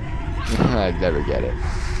don't need it. I'd never get it.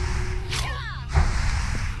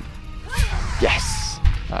 Yes!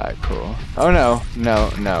 Alright, cool. Oh no,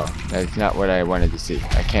 no. That's not what I wanted to see.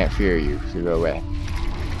 I can't fear you, so go away.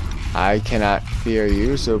 I cannot fear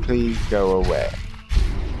you, so please go away.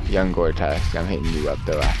 Young Gortas, I'm hitting you up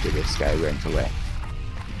though after this guy runs away.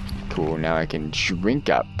 Cool, now I can shrink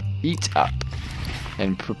up, eat up,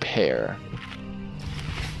 and prepare.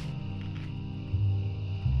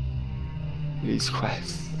 These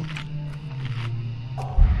quests.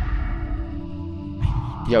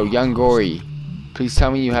 Yo, young Gory, please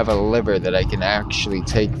tell me you have a liver that I can actually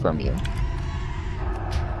take from you.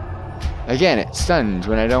 Again, it stuns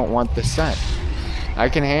when I don't want the stun. I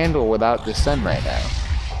can handle without the stun right now.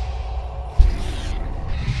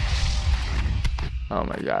 Oh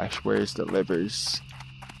my gosh, where's the livers?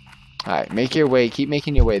 Alright, make your way, keep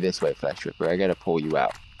making your way this way, Flesh Ripper. I gotta pull you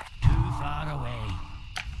out. Too far away.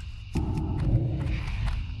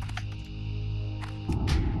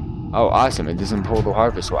 Oh, awesome, it doesn't pull the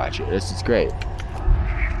Harvest Watcher. This is great.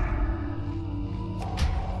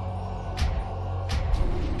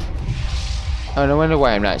 Oh, no wonder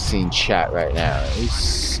why I'm not seeing chat right now. This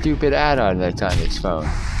stupid add-on that's on this phone.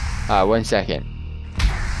 1 second.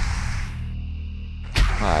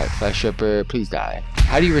 Alright, Flesh Ripper, please die.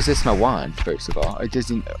 How do you resist my wand, first of all? It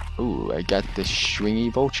doesn't... Ooh, I got the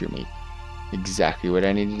stringy vulture meat. Exactly what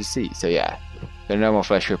I needed to see. So yeah, the normal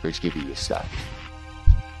Flesh Rippers give you stuff.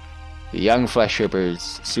 The young Flesh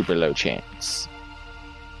Rippers, super low chance.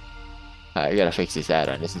 I gotta fix this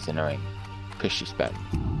add-on. This is annoying. Push this button.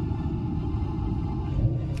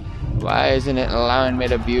 Why isn't it allowing me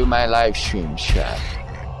to view my live stream chat?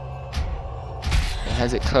 It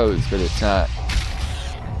has it closed, but it's not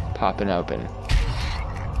popping open.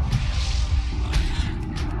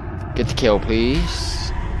 Get the kill,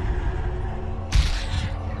 please.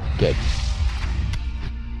 Good.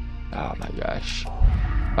 Oh my gosh.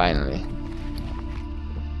 Finally.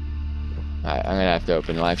 Alright, I'm gonna have to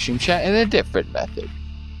open live stream chat in a different method.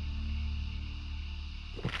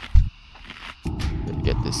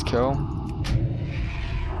 Get this kill.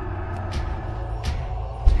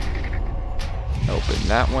 Open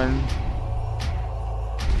that one.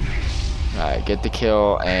 Alright, get the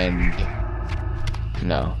kill and...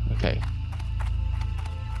 No, okay.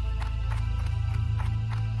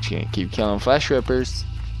 Just gonna keep killing flesh rippers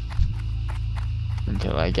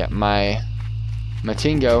until I get my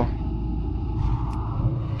Matingo.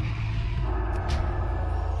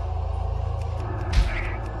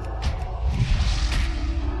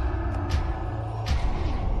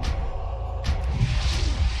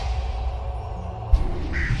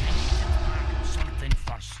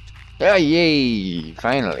 Oh, yay!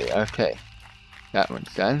 Finally, okay. That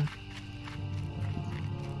one's done.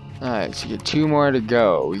 Alright, so you get 2 more to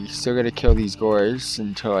go. We still gotta kill these gores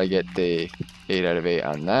until I get the 8 out of 8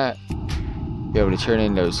 on that. Be able to turn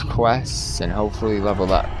in those quests and hopefully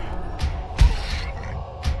level up.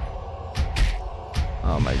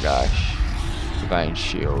 Oh my gosh. Divine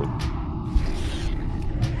Shield.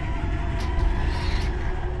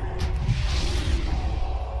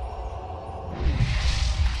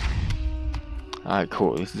 Alright,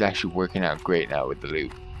 cool. This is actually working out great now with the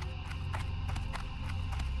loot.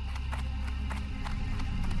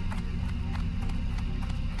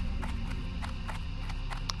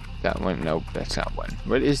 That one? Nope, that's not one.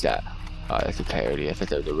 What is that? Oh, that's a coyote. I thought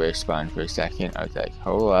that was a rare spawn for a second. I was like,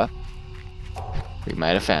 hold up. We might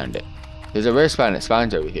have found it. There's a rare spawn that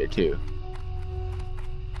spawns over here, too.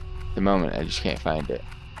 At the moment, I just can't find it.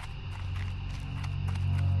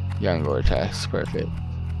 Young Vortex, perfect.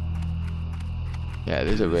 Yeah,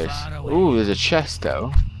 there's a risk. Ooh, there's a chest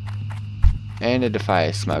though. And a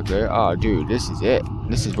Defy Smuggler. Oh, dude, this is it.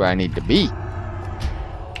 This is where I need to be.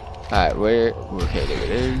 Alright, where? Okay, there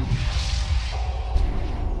it is.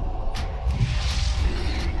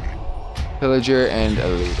 Pillager and a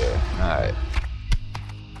looter. Alright.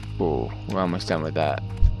 Cool. We're almost done with that.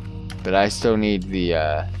 But I still need the,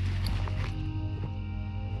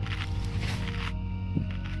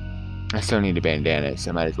 I still need a bandana,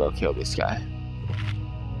 so I might as well kill this guy.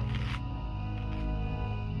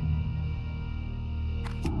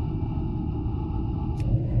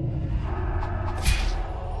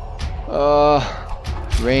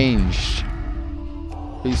 Ranged.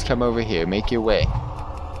 Please come over here. Make your way.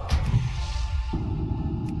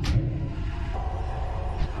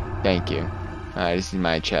 Thank you. Alright, this is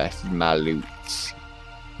my chest. This is my loot.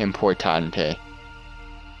 Importante.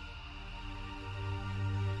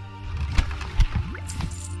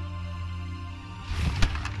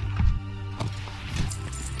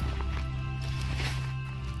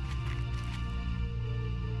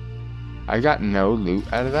 I got no loot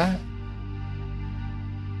out of that?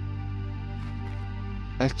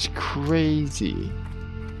 That's crazy.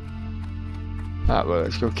 Alright, well,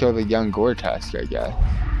 let's go kill the young Gortask, I guess.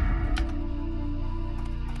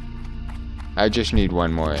 I just need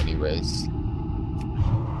one more anyways.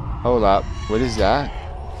 Hold up. What is that?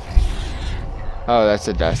 Oh, that's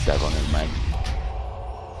a Dust Devil, never mind.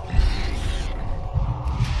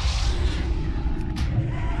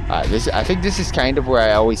 I think this is kind of where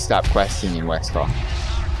I always stop questing in Westfall.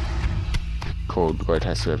 Cold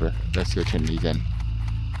Gortask River. Let's go turn these in.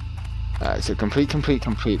 So complete.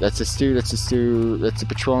 That's a stew, that's a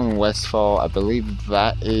patrol in Westfall. I believe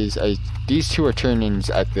that is a... These 2 are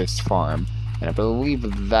turn-ins at this farm. And I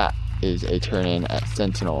believe that is a turn-in at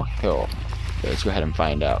Sentinel Hill. So let's go ahead and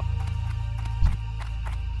find out.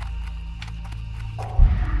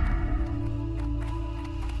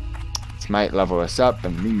 This might level us up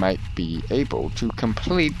and we might be able to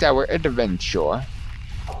complete our adventure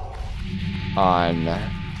on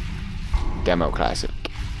Demo Classic.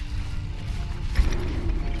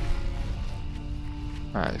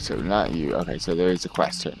 Alright, so not you. Okay, so there is a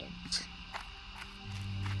quest turn-in.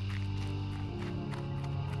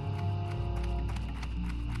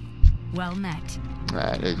 Well met.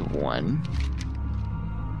 That is 1.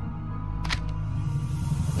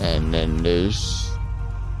 And then there's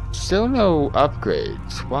still no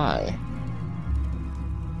upgrades. Why?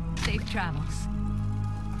 Safe travels.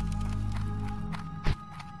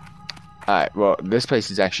 Alright, well, this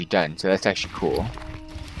place is actually done, so that's actually cool.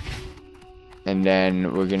 And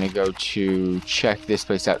then we're gonna go to check this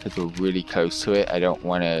place out because we're really close to it. I don't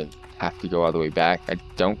want to have to go all the way back.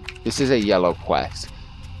 This is a yellow quest.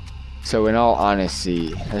 So in all honesty,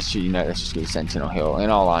 let's just go to Sentinel Hill. In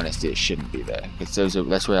all honesty, it shouldn't be there. Because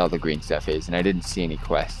that's where all the green stuff is. And I didn't see any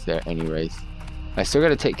quests there anyways. I still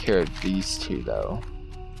gotta take care of these two though.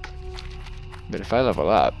 But if I level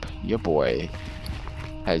up, your boy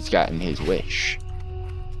has gotten his wish.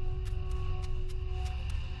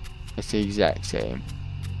 It's the exact same.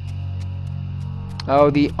 Oh,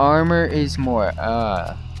 the armor is more.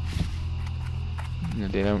 No,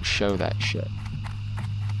 they don't show that shit.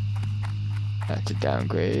 That's a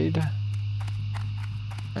downgrade.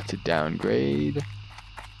 That's a downgrade.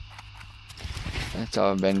 That's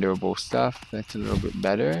all vendorable stuff. That's a little bit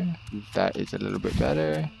better. That is a little bit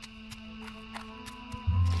better.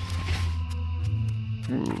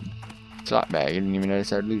 Ooh. Slot bag. I didn't even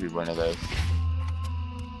notice I looted one of those.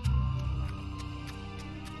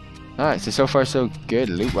 Alright, so far so good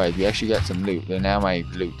loot-wise. We actually got some loot. Now my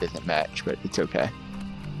loot doesn't match, but it's okay.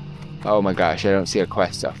 Oh my gosh, I don't see a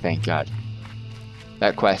quest stuff. Thank God.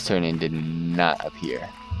 That quest turn-in did not appear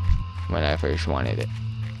when I first wanted it.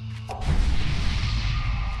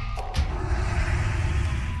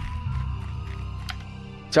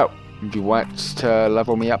 So, do you want to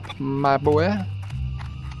level me up, my boy?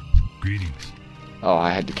 Greetings. Oh, I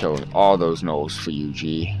had to kill all those gnolls for you,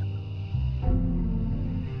 G.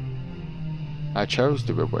 I chose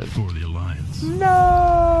the reward. For the Alliance.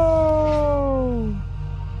 No!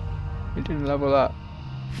 It didn't level up.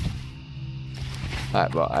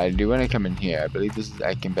 Alright, well, I do want to come in here. I believe this is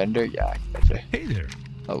I can bender. Yeah, I can bender. Hey there.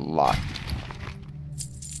 A lot.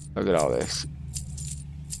 Look at all this.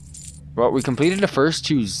 Well, we completed the first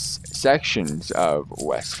two sections of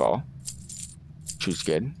Westfall, which was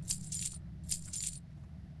good.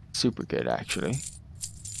 Super good, actually.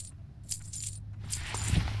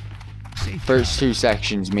 First two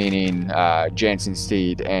sections, meaning Jansen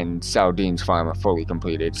Steed and Saldine's farm, are fully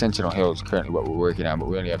completed. Sentinel Hill is currently what we're working on, but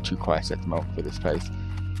we only have 2 quests at the moment for this place.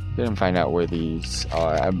 Didn't find out where these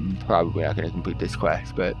are. I'm probably not going to complete this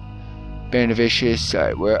quest, but Band of Vicious,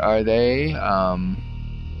 where are they?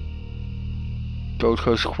 Gold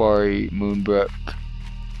Coast Quarry, Moonbrook,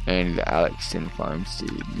 and the Alexton Farmstead.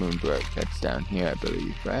 Moonbrook, that's down here, I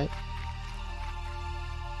believe, right?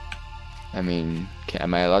 I mean,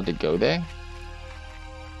 am I allowed to go there?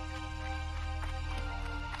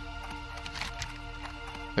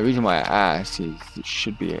 The reason why I asked is it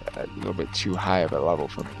should be a little bit too high of a level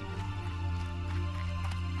for me.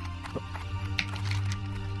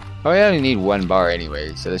 Oh, I only need 1 bar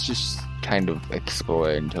anyway, so let's just kind of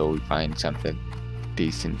explore until we find something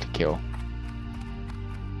decent to kill.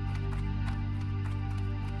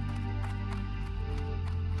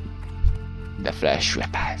 The Flesh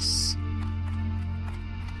Rippers.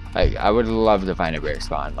 Like, I would love to find a rare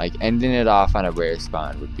spawn. Like, ending it off on a rare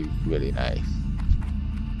spawn would be really nice.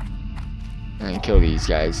 I'm gonna kill these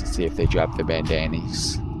guys and see if they drop the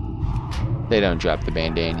bandanas. If they don't drop the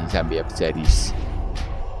bandanas, I'd be upsetties.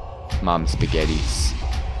 Mom spaghettis.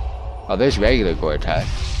 Oh, there's regular Gortusk.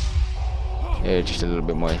 They're just a little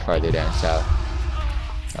bit more farther down south.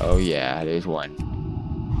 Oh yeah, there's one.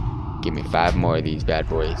 Give me 5 more of these bad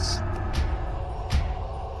boys.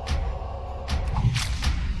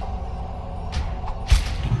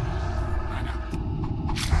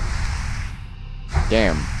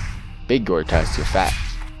 Damn, big Gortusk, you're fat.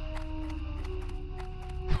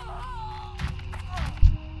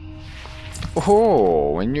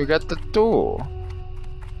 Oh, and you got the 2.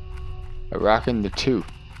 Rocking the 2.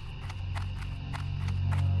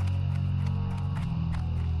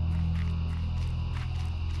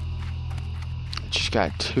 Just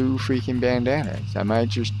got 2 freaking bandanas.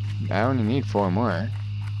 I only need 4 more.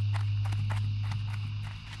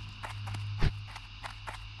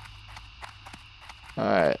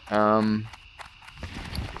 Alright, I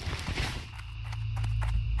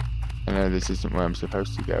know this isn't where I'm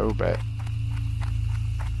supposed to go, but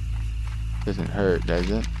doesn't hurt, does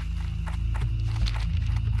it?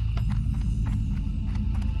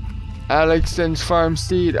 Alexton's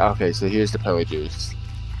Farmstead. Okay, so here's the pillagers.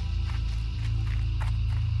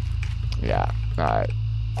 Yeah, alright.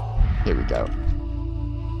 Here we go.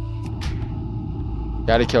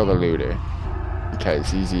 Gotta kill the looter, because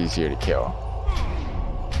he's easier to kill.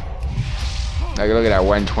 Like, look at that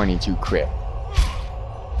 122 crit.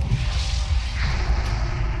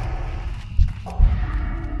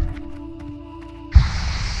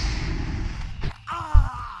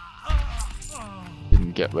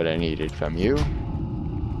 Didn't get what I needed from you.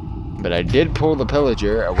 But I did pull the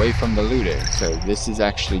pillager away from the looter, so this is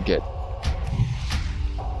actually good.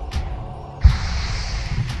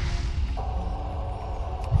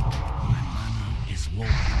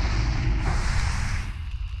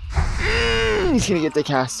 He's gonna get the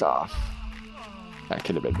cast off. That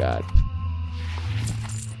could have been bad.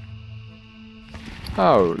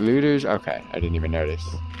 Oh, looters. Okay, I didn't even notice.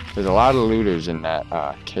 There's a lot of looters in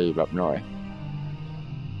that cave up north.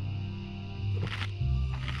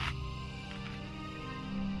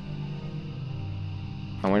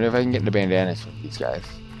 I wonder if I can get the bandanas from these guys.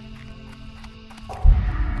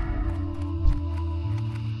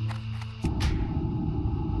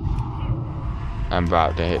 I'm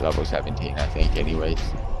about to hit level 17, I think, anyways.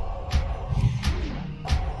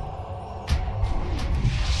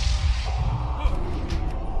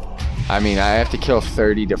 I mean, I have to kill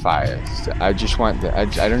 30 defiers. I just want the... I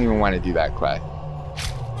don't even want to do that quest.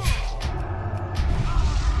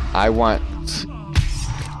 I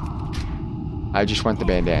just want the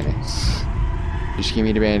bandanas. Just give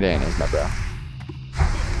me the bandanas, my bro.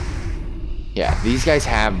 Yeah, these guys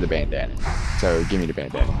have the bandanas. So, give me the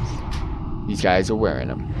bandanas. These guys are wearing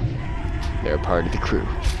them. They're a part of the crew.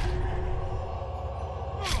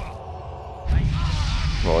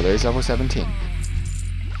 Well, there's level 17.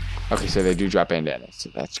 Okay, so they do drop bandanas, so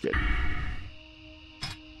that's good.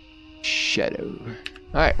 Shadow.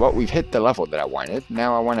 Alright, well, we've hit the level that I wanted.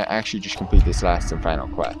 Now I want to actually just complete this last and final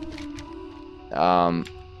quest.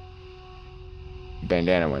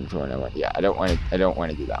 Bandana one's one I want. Yeah, I don't want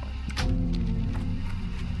to do that one.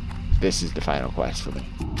 This is the final quest for me.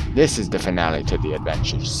 This is the finale to the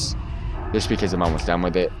adventures. Just because I'm almost done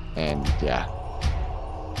with it, and yeah.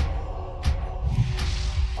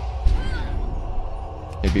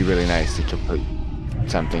 It'd be really nice to complete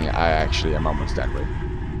something I actually am almost done with.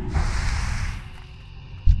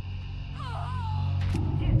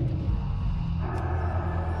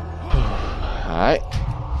 Alright.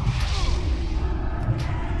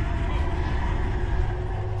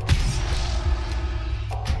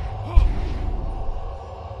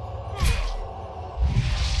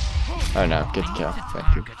 Oh no, get the kill.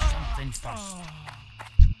 Thank you.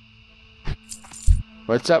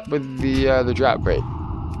 What's up with the drop rate?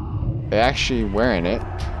 They're actually wearing it.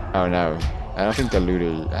 Oh no. I don't think the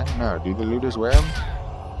looters... I don't know. Do the looters wear them?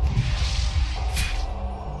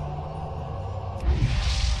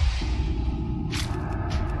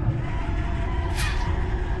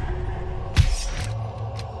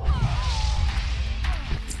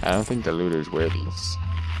 I don't think the looters wear these.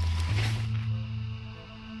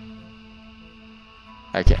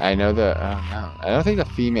 I know the... Oh no. I don't think the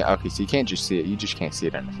female... Okay, so you can't just see it. You just can't see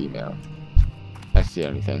it on the female. That's the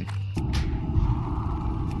only thing.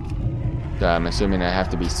 So I'm assuming I have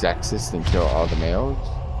to be sexist and kill all the males.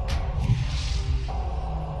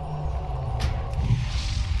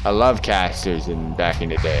 I love casters in back in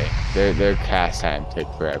the day. Their cast time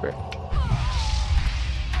took forever.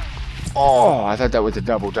 Oh, I thought that was a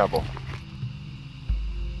double-double.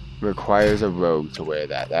 Requires a rogue to wear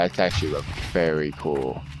that. That's actually a very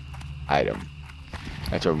cool item.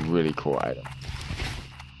 That's a really cool item.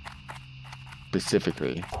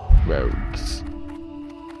 Specifically, rogues.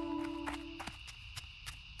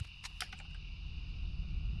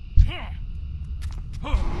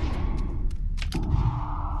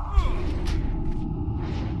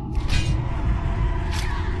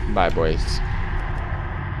 Bye, boys.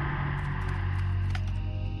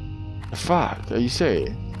 Fuck, are you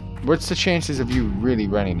serious? What's the chances of you really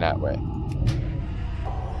running that way?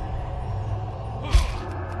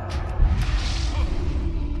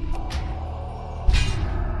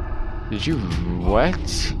 Did you...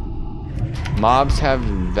 what? Mobs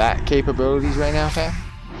have that capabilities right now, fam?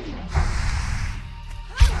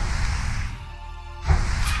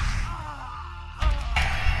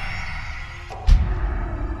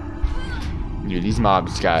 Dude, these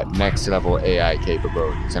mobs got next level AI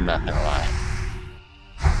capabilities, I'm not gonna lie.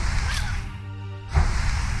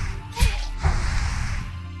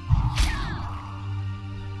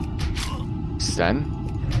 Stun?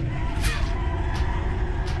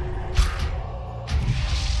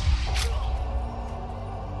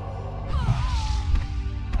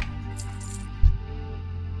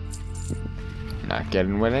 Not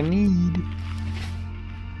getting what I need.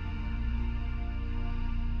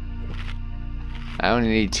 I only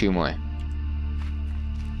need 2 more.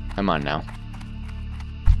 Come on now.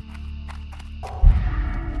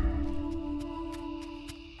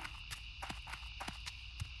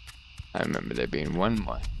 I remember there being 1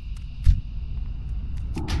 more.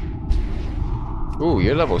 Ooh,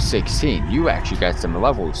 you're level 16. You actually got some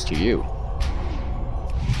levels to you.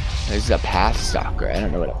 This is a Pathstalker. I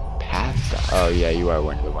don't know what a Pathstalker... Oh yeah, you are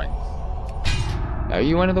one of the ones. Are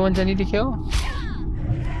you one of the ones I need to kill?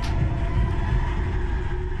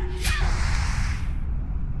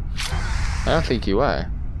 I don't think you are.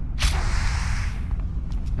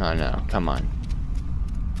 Oh no, come on.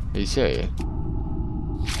 Are you serious?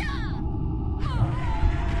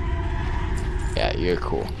 Yeah, you're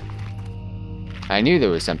cool. I knew there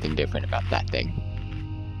was something different about that thing.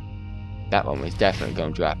 That one was definitely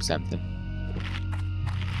gonna drop something.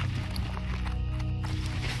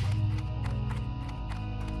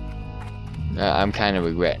 I'm kind of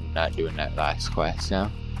regretting not doing that last quest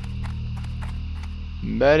now.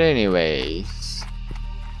 But anyways.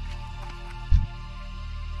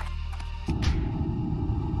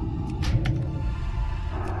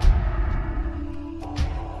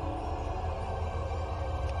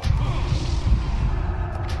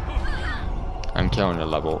 I'm killing a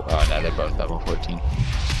level. Oh no, they're both level 14.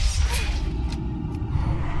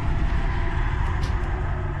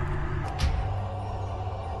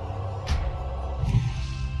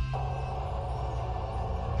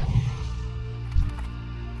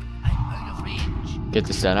 Get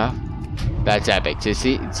the stun off. That's epic. So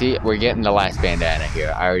see, we're getting the last bandana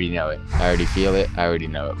here. I already know it. I already feel it. I already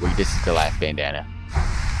know it. This is the last bandana.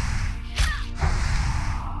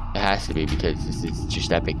 It has to be because this is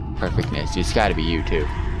just epic perfectness. It's got to be you too.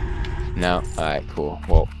 No? Alright, cool.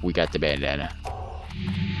 Well, we got the bandana.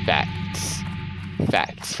 Facts.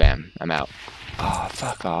 Facts, fam. I'm out. Oh,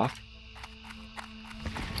 fuck off.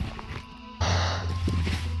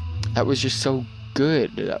 That was just so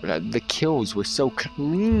good. The kills were so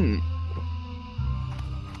clean.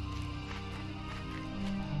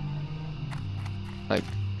 Like,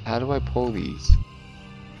 how do I pull these?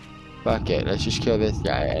 Fuck it, let's just kill this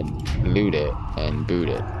guy and loot it and boot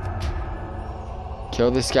it. Kill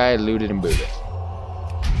this guy, loot it, and boot it.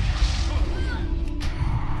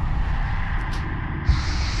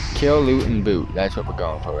 Kill, loot, and boot. That's what we're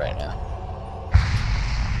going for right now.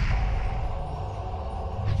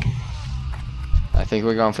 I think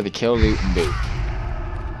we're going for the kill, loot, and boot.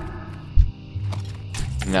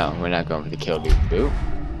 No, we're not going for the kill, loot, and boot.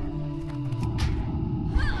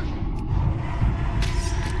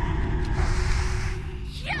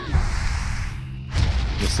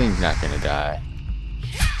 This thing's not gonna die.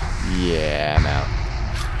 Yeah, I'm out.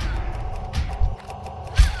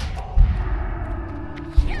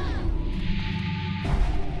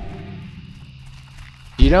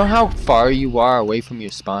 Do you know how far you are away from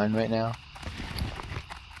your spawn right now?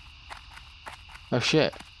 Oh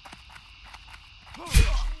shit.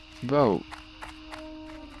 Bro.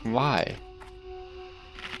 Why?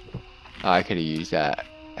 Oh, I could have used that.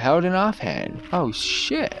 Held an offhand. Oh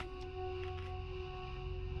shit.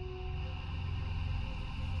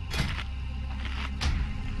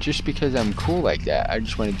 Just because I'm cool like that, I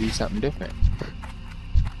just want to do something different.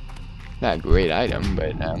 Not a great item,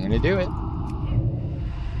 but I'm gonna do it.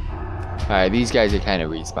 Alright, these guys are kind of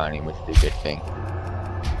respawning, which is a good thing.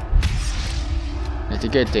 It's a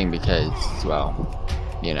good thing because, well,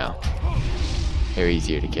 you know, they're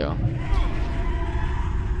easier to kill.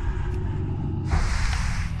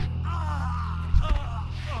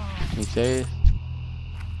 You serious?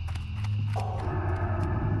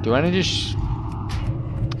 Do you want to just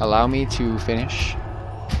allow me to finish?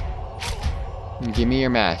 Give me your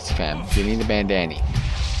mask, fam. Give me the bandana.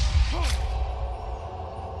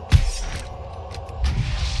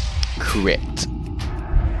 Crit.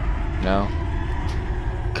 No?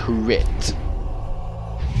 Crit.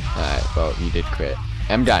 Alright, well, you did crit.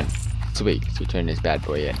 I'm done. Sweet. Let's return this bad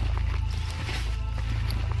boy in.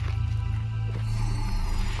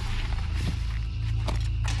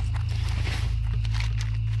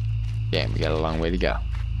 Damn, we got a long way to go.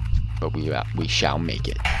 But we shall make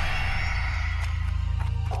it.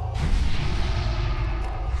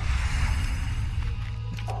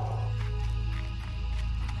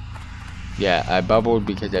 Yeah, I bubbled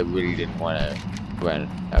because I really didn't want to run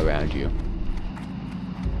around you.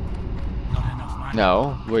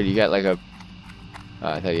 No, what, you got like a... Oh,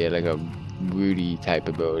 I thought you had like a Rudy type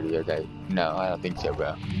ability or that. No, I don't think so,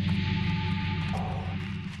 bro.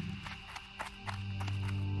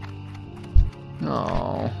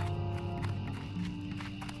 Oh.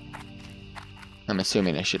 I'm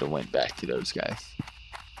assuming I should have went back to those guys.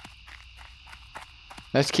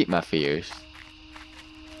 Let's keep my fears.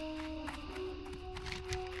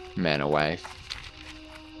 Man away.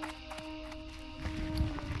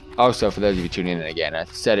 Also, for those of you tuning in again, I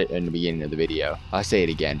said it in the beginning of the video. I'll say it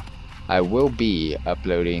again. I will be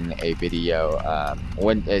uploading a video.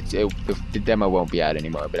 When the demo won't be out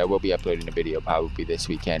anymore, but I will be uploading a video probably this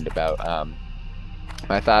weekend about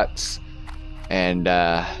my thoughts and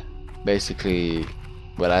basically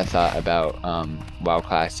what I thought about WoW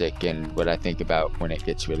Classic and what I think about when it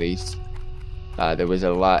gets released. There was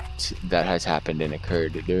a lot that has happened and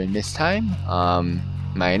occurred during this time.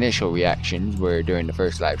 My initial reactions were during the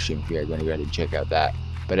first live stream. If you guys want to go ahead and check out that,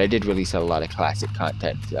 But I did release a lot of classic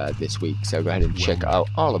content this week, so go ahead and check out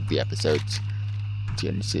all of the episodes.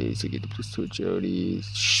 Genesis, to get the plus 2 agility,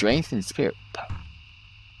 strength and spirit.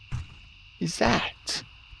 Is that?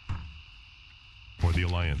 For the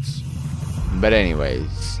Alliance. But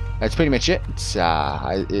anyways, that's pretty much it.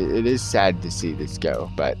 It is sad to see this go,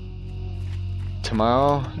 but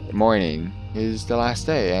tomorrow morning is the last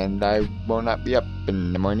day, and I will not be up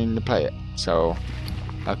in the morning to play it. So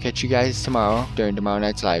I'll catch you guys tomorrow during tomorrow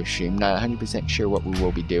night's live stream. Not 100% sure what we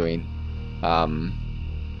will be doing.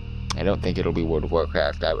 I don't think it'll be World of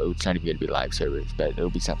Warcraft. It's not even going to be live servers, but it'll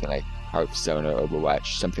be something like Hearthstone or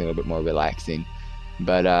Overwatch, something a little bit more relaxing.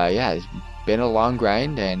 But yeah, it's been a long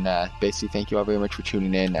grind, and basically thank you all very much for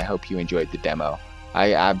tuning in. I hope you enjoyed the demo.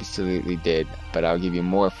 I absolutely did, but I'll give you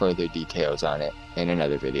more further details on it in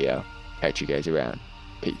another video. Catch you guys around.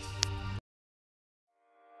 Peace.